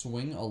 I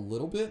swing a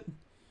little bit,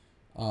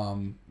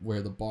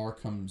 where the bar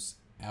comes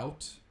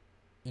out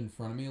in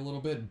front of me a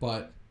little bit,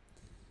 but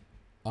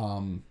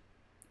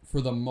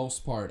for the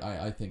most part,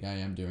 I think I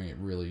am doing it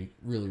really,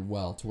 really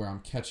well to where I'm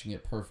catching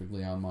it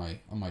perfectly on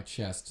my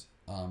chest,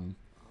 and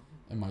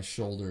my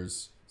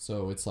shoulders.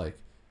 So it's like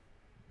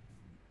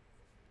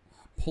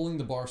pulling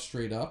the bar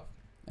straight up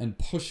and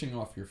pushing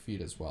off your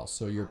feet as well.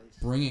 So you're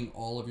bringing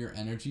all of your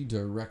energy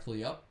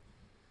directly up.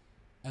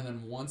 And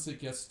then once it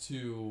gets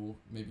to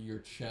maybe your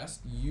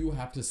chest, you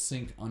have to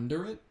sink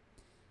under it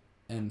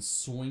and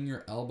swing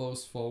your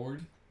elbows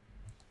forward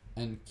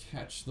and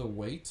catch the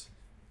weight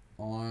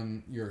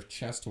on your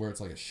chest to where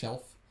it's like a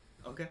shelf.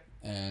 Okay.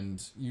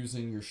 And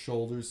using your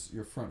shoulders,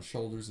 your front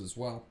shoulders as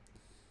well.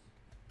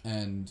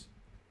 And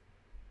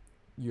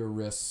your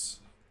wrists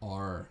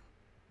are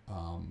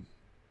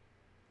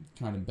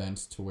kind of bent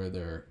to where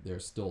they're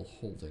still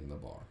holding the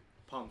bar.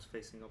 Palms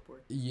facing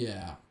upward.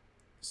 Yeah.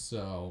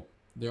 So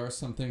there are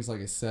some things,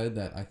 like I said,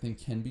 that I think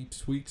can be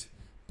tweaked,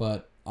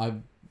 but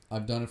I've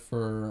done it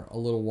for a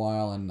little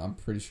while, and I'm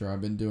pretty sure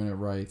I've been doing it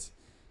right.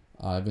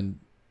 I've been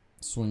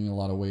swinging a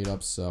lot of weight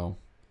up, so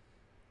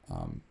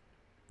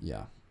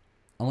yeah.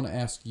 I want to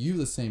ask you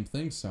the same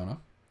thing, Sona.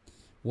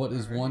 What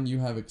is one you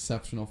have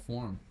exceptional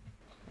form?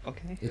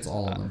 Okay. It's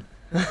all of them.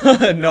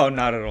 No,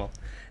 not at all.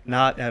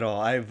 Not at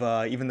all. I've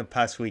even the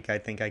past week I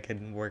think I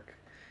can work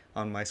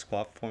on my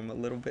squat form a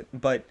little bit,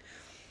 but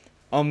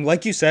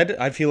like you said,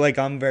 I feel like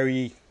I'm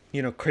very,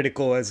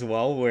 critical as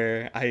well,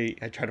 where I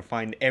try to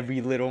find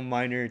every little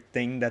minor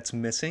thing that's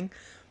missing.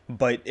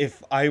 But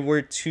if I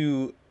were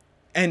to,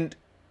 and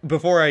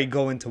before I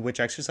go into which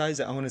exercise,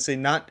 I want to say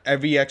not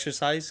every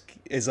exercise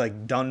is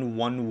like done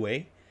one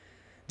way,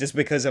 just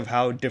because of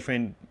how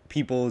different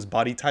people's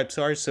body types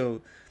are.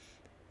 So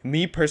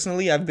me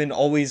personally, I've been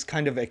always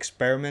kind of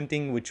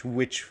experimenting with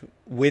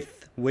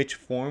which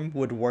form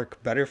would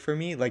work better for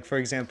me. Like, for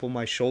example,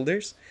 my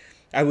shoulders,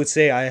 I would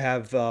say I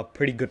have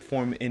pretty good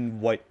form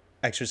in what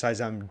exercise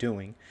I'm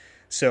doing.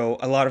 So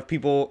a lot of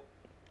people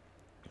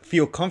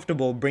feel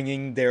comfortable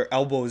bringing their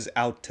elbows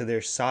out to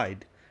their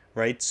side,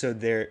 right? So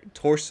their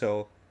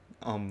torso,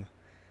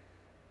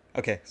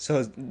 okay,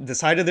 so the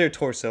side of their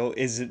torso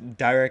is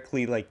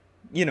directly like,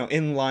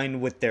 in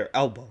line with their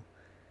elbow.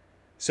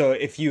 So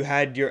if you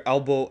had your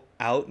elbow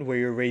out where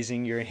you're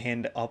raising your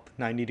hand up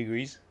 90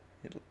 degrees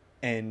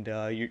and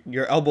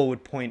your elbow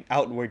would point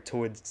outward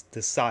towards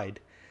the side.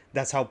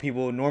 That's how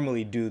people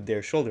normally do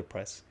their shoulder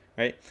press,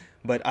 right?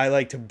 But I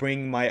like to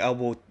bring my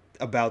elbow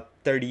about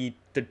 30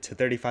 to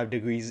 35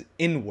 degrees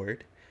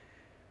inward,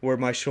 where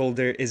my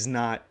shoulder is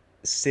not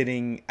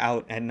sitting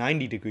out at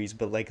 90 degrees,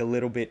 but like a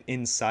little bit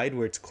inside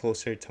where it's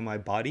closer to my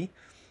body.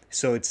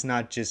 So it's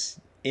not just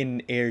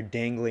in air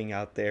dangling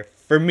out there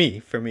for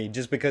me,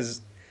 just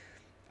because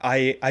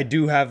I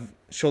do have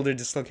shoulder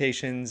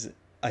dislocations,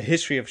 a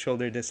history of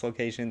shoulder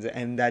dislocations,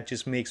 and that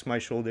just makes my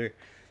shoulder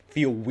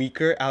feel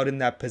weaker out in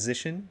that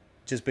position,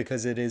 just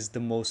because it is the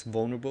most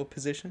vulnerable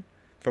position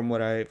from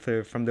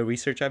from the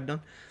research I've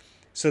done.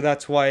 So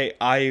that's why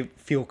I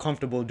feel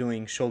comfortable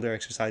doing shoulder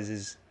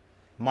exercises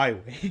my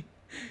way,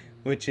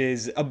 which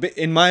is a bit,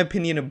 in my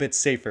opinion, a bit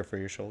safer for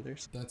your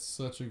shoulders. That's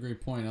such a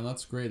great point, and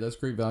that's great. That's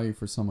great value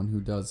for someone who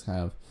does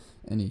have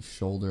any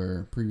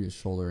previous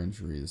shoulder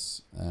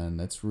injuries, and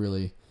that's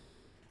really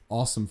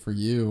awesome for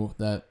you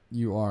that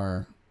you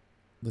are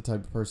the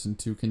type of person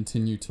to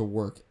continue to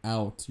work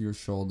out your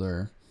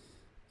shoulder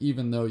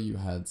even though you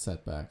had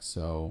setbacks.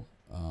 So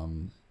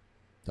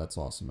that's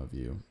awesome of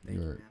you. Thank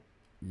you, man.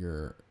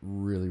 You're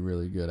really,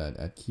 really good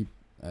at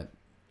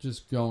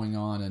just going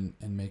on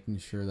and making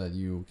sure that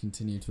you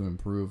continue to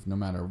improve no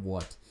matter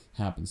what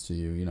happens to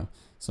you. You know,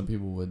 some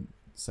people would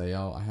say,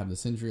 oh, I have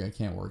this injury, I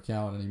can't work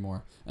out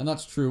anymore. And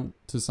that's true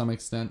to some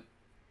extent.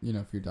 You know,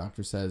 if your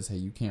doctor says, hey,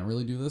 you can't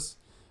really do this,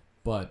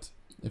 but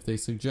if they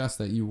suggest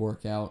that you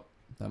work out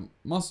that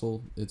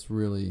muscle, it's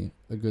really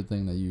a good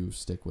thing that you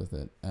stick with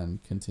it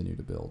and continue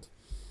to build.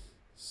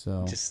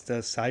 So Just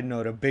a side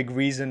note, a big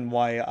reason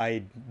why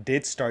I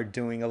did start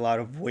doing a lot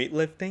of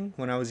weightlifting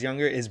when I was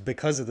younger is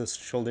because of the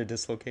shoulder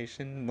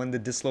dislocation. When the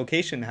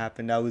dislocation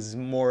happened, I was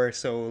more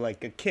so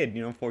like a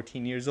kid,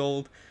 14 years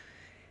old.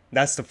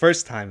 That's the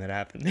first time it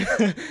happened.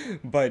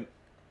 But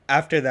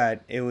after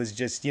that, it was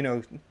just,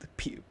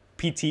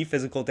 PT,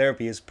 physical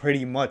therapy, is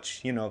pretty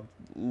much,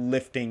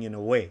 lifting in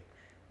a way,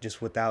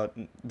 just without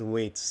the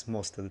weights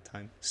most of the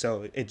time.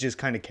 So it just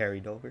kind of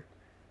carried over.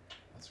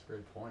 That's a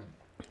great point.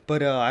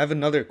 But I have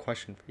another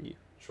question for you.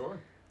 Sure.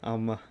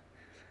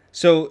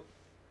 So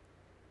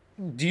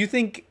do you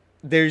think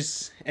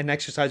there's an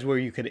exercise where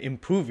you could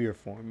improve your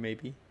form,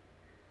 maybe?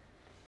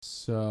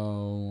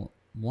 So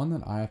one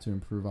that I have to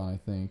improve on, I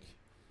think,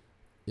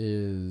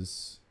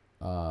 is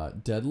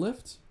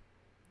deadlift.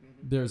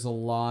 There's a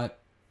lot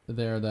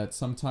there that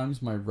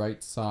sometimes my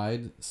right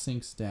side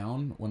sinks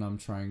down when I'm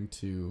trying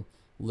to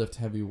lift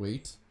heavy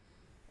weight.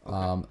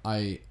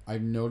 Okay. I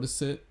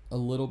notice it a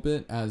little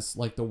bit as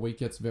like the weight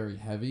gets very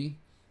heavy,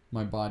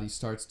 my body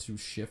starts to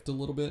shift a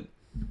little bit.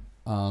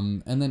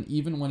 And then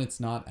even when it's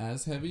not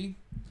as heavy,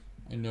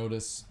 I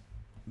notice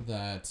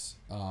that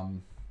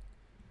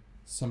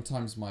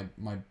sometimes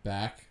my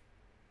back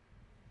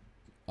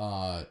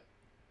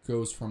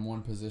goes from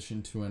one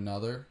position to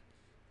another,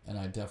 and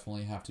I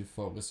definitely have to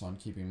focus on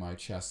keeping my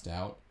chest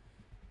out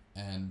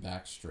and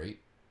back straight.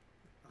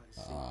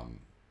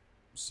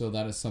 So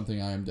that is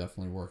something I am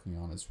definitely working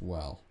on as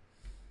well.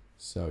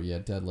 So yeah,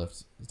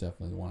 deadlift is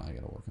definitely the one I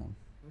gotta work on.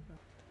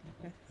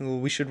 Well,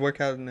 we should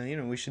work out,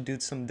 and we should do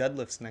some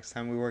deadlifts next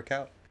time we work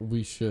out.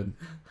 We should.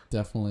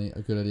 Definitely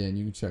a good idea. And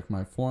you can check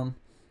my form,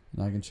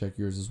 and I can check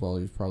yours as well.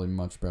 You're probably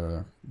much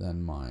better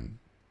than mine.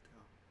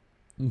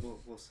 We'll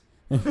see.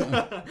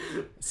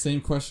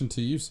 Same question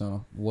to you,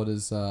 so what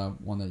is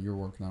one that you're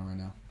working on right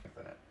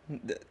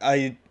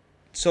now?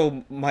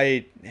 So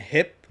my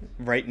hip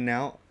right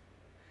now,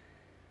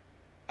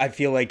 I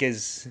feel like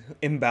is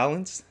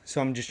imbalanced.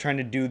 So I'm just trying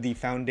to do the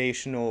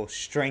foundational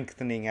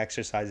strengthening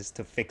exercises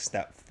to fix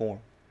that form.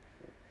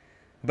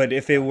 But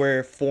if it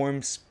were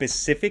form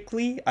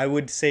specifically, I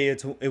would say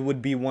it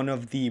would be one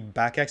of the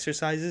back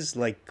exercises,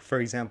 like for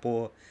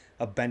example,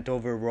 a bent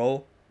over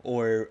row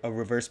or a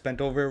reverse bent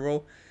over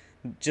row.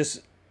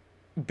 Just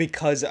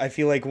because I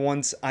feel like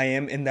once I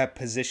am in that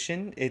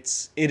position,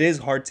 it is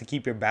hard to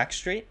keep your back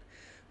straight,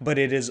 but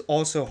it is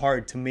also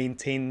hard to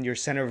maintain your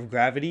center of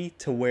gravity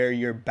to where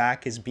your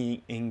back is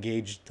being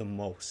engaged the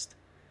most.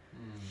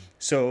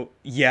 So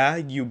yeah,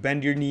 you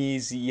bend your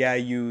knees, yeah,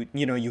 you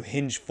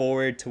hinge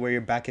forward to where your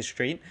back is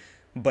straight,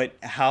 but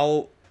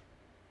how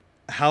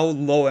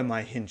low am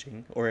I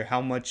hinging, or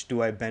how much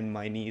do I bend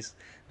my knees?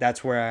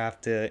 That's where I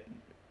have to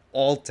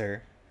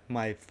alter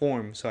my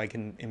form so I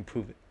can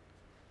improve it.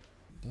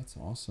 That's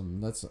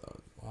awesome. That's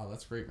wow.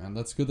 That's great, man.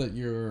 That's good that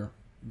you're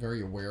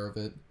very aware of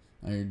it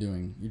and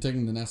you're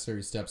taking the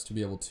necessary steps to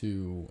be able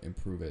to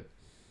improve it.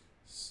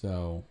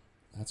 So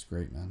that's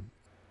great, man.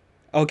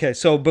 Okay,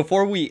 so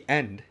before we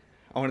end,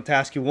 I wanted to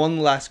ask you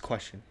one last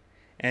question,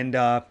 and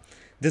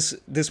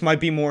this might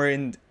be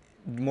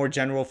more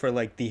general for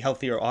like the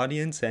healthier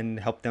audience and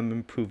help them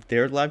improve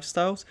their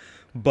lifestyles.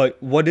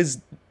 But what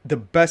is the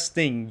best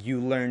thing you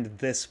learned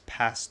this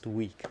past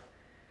week?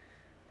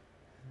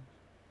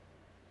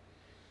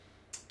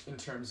 In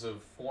terms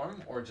of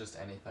form or just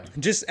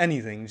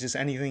anything? Just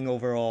anything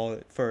overall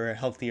for a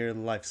healthier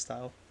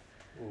lifestyle.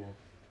 Ooh,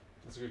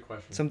 that's a good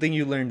question. Something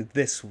you learned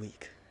this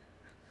week.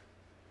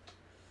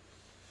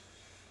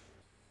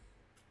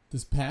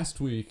 This past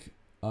week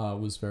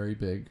was very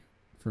big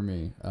for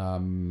me.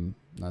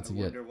 Not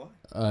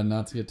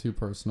to get too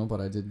personal, but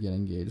I did get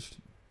engaged.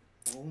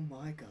 Oh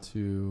my god.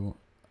 To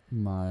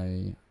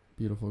my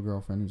beautiful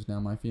girlfriend, who's now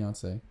my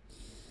fiance.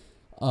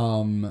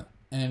 And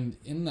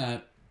in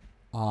that,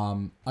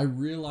 I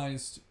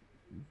realized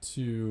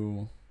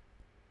to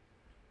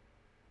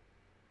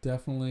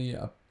definitely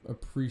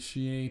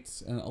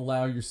appreciate and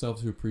allow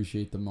yourself to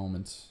appreciate the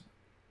moment.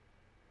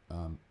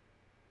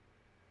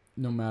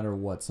 No matter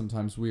what,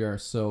 sometimes we are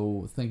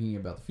so thinking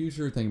about the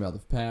future, thinking about the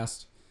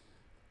past.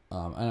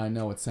 And I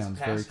know it sounds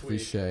very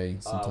cliche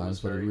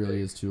sometimes, but it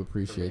really is to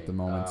appreciate the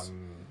moment.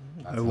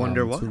 I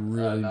wonder what? To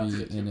really not to be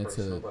get too in it,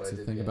 personal, but I to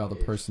did think get about the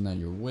engaged. person that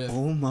you're with,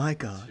 Oh my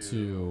god.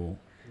 to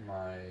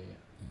My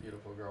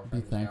beautiful girlfriend. be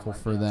who's now thankful my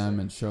for them fiancée.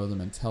 and show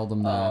them and tell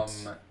them that,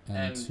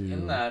 and to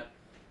in that,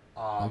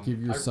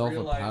 give yourself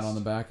a pat on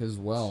the realized back as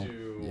well.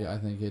 to Yeah, I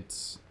think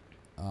it's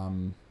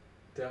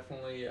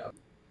definitely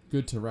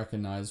good to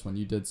recognize when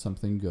you did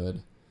something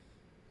good,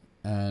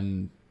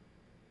 and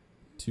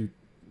to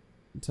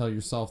tell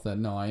yourself that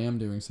no, I am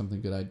doing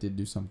something good. I did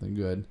do something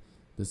good.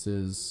 This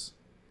is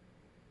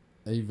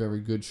a very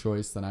good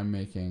choice that I'm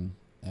making,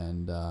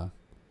 and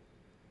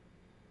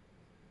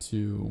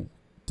to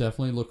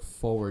definitely look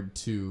forward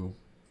to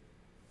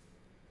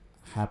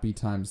happy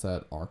times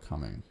that are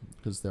coming,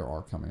 because there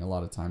are coming. A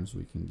lot of times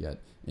we can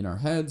get in our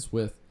heads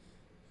with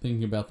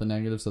thinking about the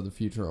negatives of the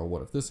future, or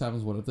what if this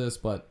happens, what if this,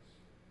 but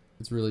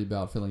it's really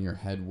about filling your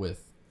head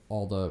with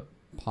all the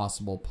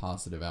possible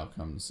positive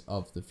outcomes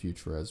of the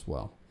future as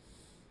well.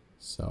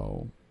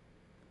 So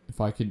if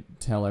I could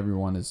tell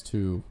everyone, is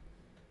to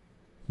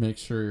make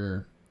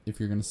sure, if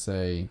you're going to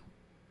say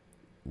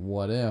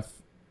what if,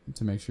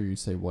 to make sure you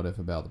say what if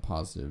about the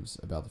positives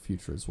about the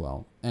future as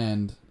well.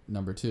 And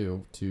number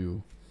 2,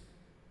 to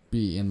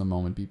be in the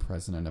moment, be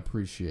present, and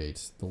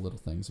appreciate the little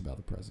things about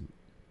the present.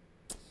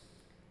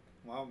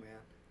 Wow,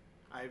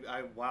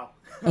 man. Wow.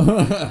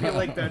 I feel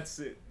like that's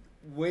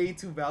way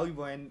too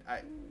valuable, and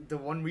the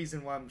one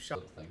reason why I'm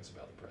shocked. Little things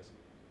about the present.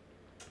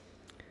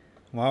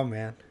 Wow,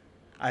 man.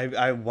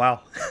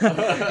 Wow.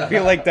 I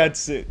feel like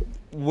that's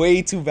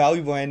way too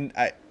valuable, and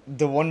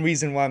the one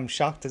reason why I'm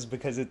shocked is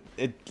because it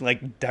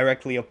like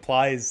directly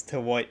applies to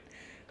what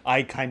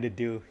I kind of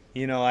do.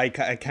 You know, I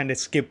kind of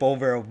skip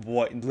over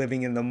what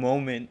living in the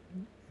moment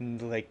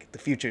and like the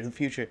future.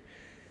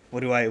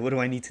 What do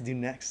I need to do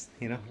next?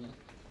 You know. Mm-hmm.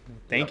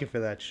 Thank you for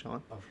that,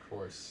 Sean. Of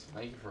course.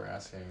 Thank you for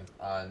asking.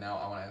 Now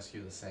I want to ask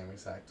you the same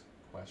exact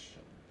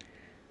question.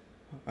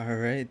 All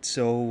right.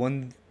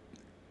 So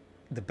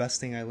the best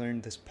thing I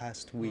learned this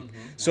past week. Mm-hmm.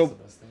 So What's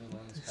the best thing you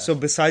learned this past So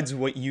week? besides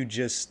what you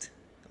just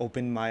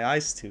opened my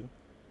eyes to,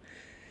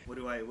 what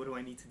do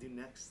I need to do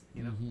next?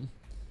 You know. Mm-hmm.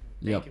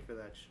 Thank you for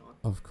that, Sean.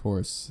 Of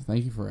course.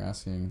 Thank you for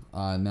asking.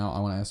 Now I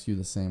want to ask you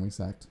the same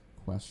exact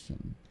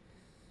question.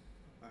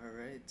 All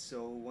right.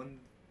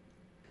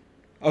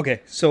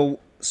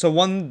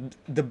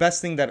 The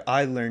best thing that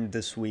I learned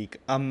this week.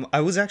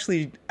 I was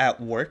actually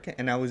at work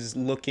and I was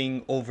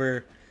looking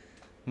over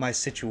my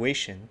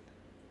situation,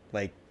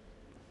 like,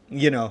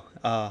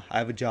 I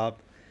have a job.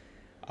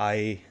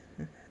 I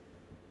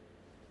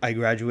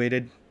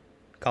graduated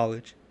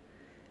college.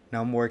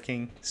 Now I'm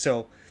working.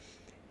 So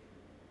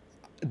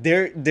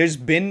there's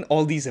been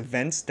all these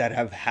events that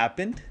have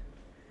happened,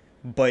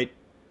 but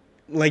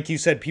like you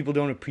said, people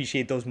don't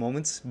appreciate those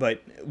moments.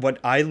 But what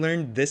I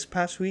learned this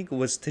past week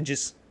was to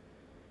just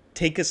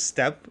take a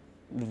step,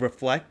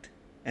 reflect,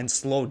 and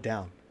slow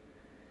down.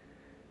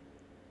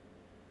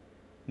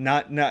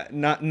 Not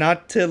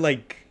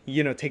to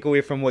take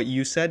away from what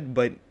you said,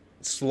 but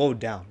slow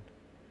down.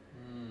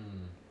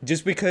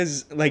 Just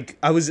because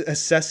I was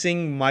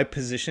assessing my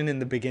position in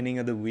the beginning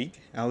of the week,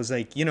 I was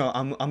like,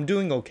 I'm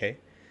doing okay.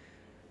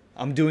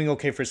 I'm doing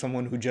okay for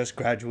someone who just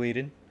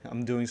graduated.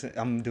 I'm doing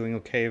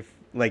okay.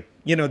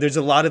 There's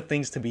a lot of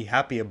things to be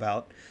happy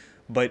about,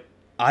 but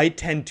I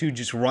tend to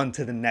just run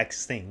to the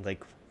next thing.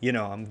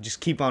 I'm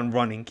just keep on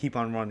running.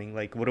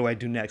 Like, what do I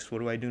do next? What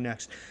do I do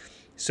next?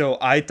 So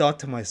I thought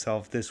to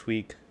myself this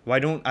week, why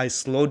don't I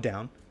slow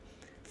down,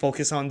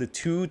 focus on the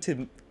 2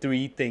 to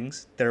 3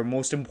 things that are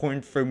most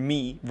important for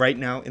me right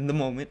now in the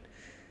moment,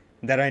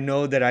 that I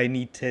know that I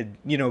need to,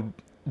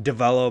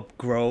 develop,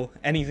 grow,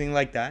 anything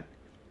like that.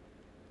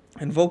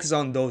 And focus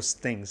on those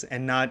things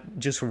and not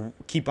just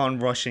keep on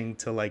rushing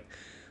to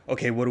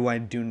okay, what do I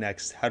do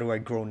next? How do I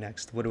grow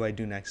next? What do I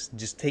do next?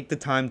 Just take the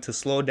time to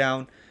slow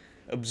down,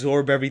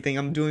 absorb everything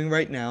I'm doing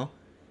right now,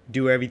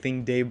 do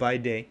everything day by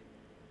day,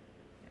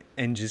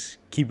 and just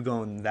keep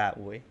going that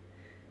way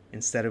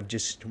instead of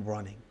just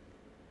running.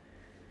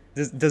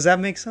 Does that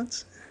make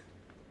sense?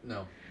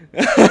 No.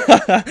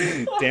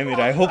 Damn it!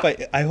 I hope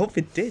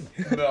it did.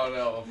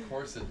 No, of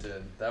course it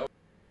did.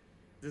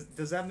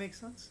 Does that make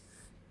sense?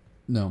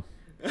 No.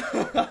 Damn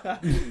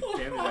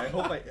it!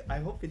 I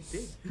hope it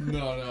did.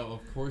 No,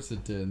 of course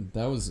it did.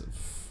 That was,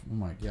 oh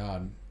my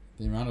god,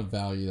 the amount of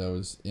value that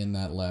was in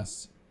that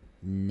last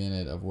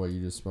minute of what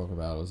you just spoke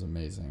about was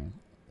amazing.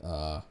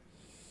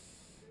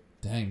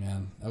 Dang,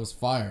 man, that was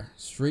fire,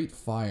 straight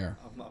fire.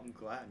 I'm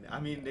glad.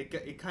 I mean,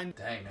 it kind of.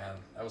 Dang, man,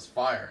 that was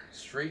fire.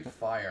 Straight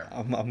fire.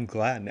 I'm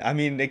glad. I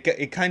mean,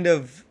 it kind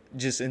of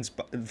just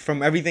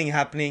from everything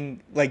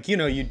happening.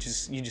 You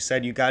just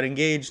said you got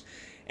engaged,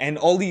 and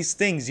all these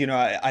things.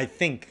 I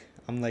think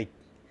I'm like,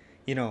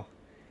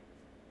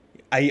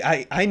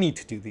 I need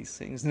to do these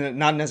things.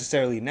 Not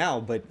necessarily now,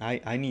 but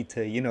I need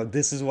to.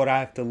 This is what I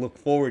have to look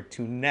forward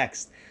to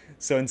next.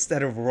 So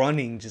instead of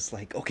running, just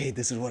okay,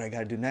 this is what I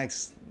gotta do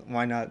next.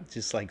 Why not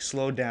just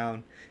slow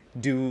down,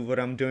 do what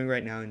I'm doing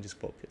right now, and just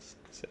focus.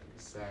 So.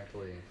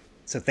 Exactly.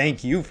 So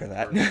thank you for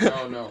that.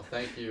 No,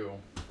 thank you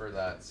for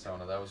that,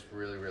 Sona. That was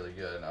really, really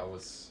good. I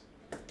was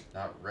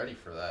not ready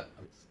for that.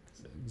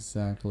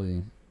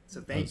 Exactly.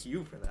 So thank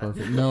you for that.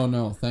 Perfect.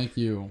 No, thank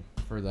you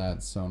for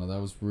that, Sona. That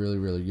was really,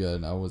 really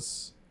good. I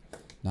was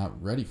not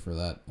ready for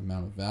that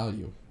amount of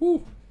value.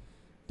 Woo!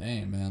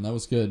 Damn, man, that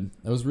was good.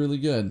 That was really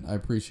good. I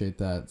appreciate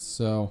that.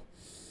 So,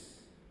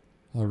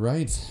 all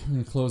right, I'm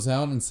going to close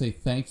out and say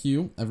thank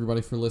you, everybody,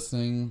 for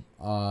listening.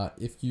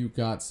 If you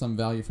got some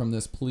value from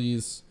this,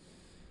 please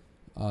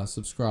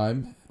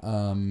subscribe.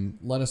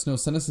 Let us know.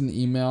 Send us an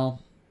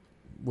email.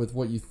 with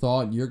what you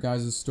thought, your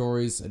guys'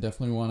 stories. We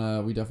definitely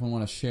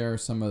wanna share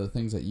some of the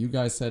things that you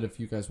guys said. If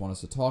you guys want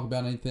us to talk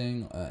about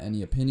anything,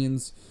 any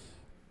opinions,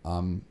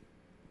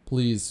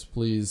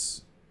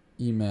 please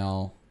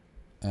email.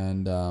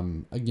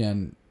 And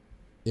again,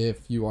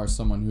 if you are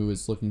someone who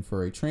is looking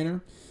for a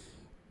trainer,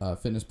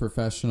 fitness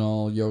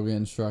professional, yoga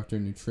instructor,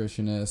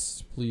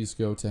 nutritionist, please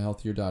go to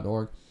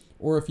healthier.org.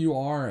 Or if you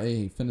are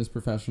a fitness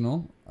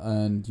professional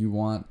and you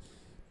want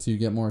to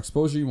get more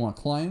exposure, you want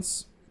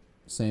clients,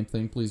 same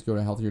thing, please go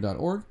to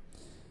healthier.org.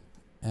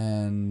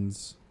 And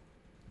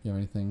you have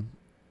anything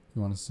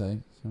you want to say?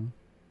 So?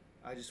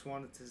 I just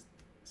wanted to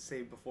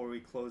say before we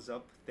close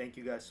up, thank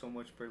you guys so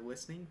much for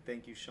listening.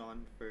 Thank you,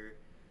 Sean, for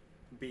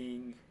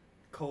being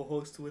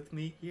co-host with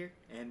me here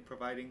and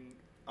providing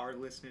our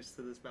listeners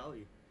to this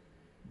value.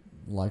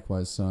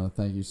 Likewise, Sona.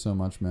 Thank you so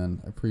much,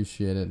 man. I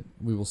appreciate it.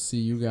 We will see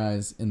you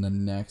guys in the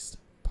next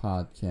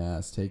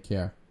podcast. Take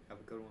care. Have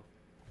a good one.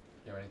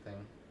 You have anything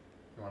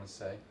you want to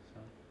say?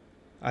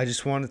 I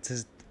just wanted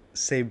to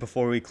say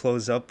before we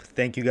close up,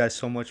 thank you guys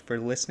so much for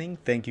listening.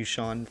 Thank you,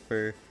 Sean,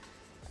 for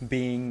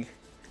being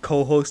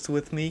co-host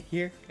with me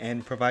here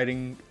and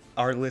providing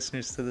our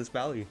listeners to this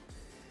value.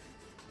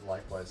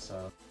 Likewise,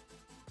 Sona.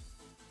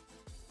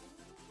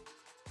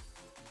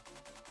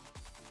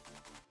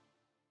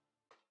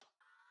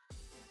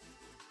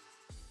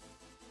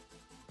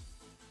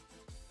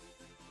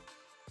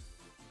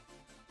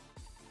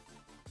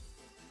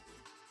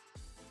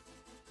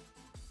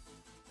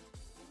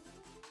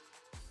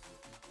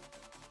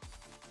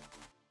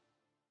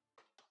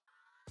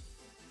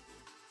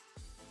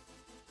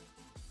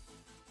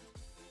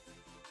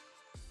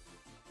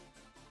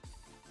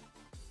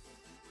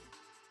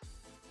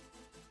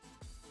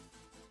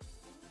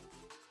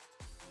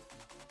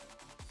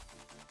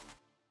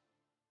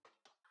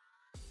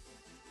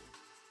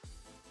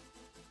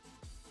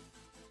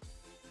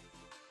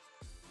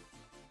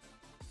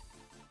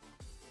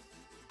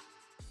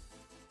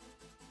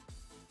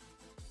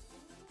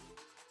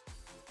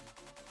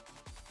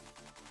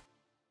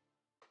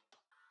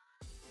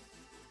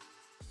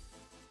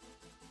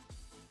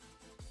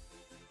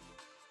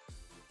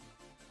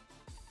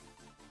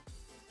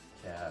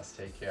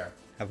 Take care.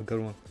 Have a good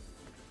one.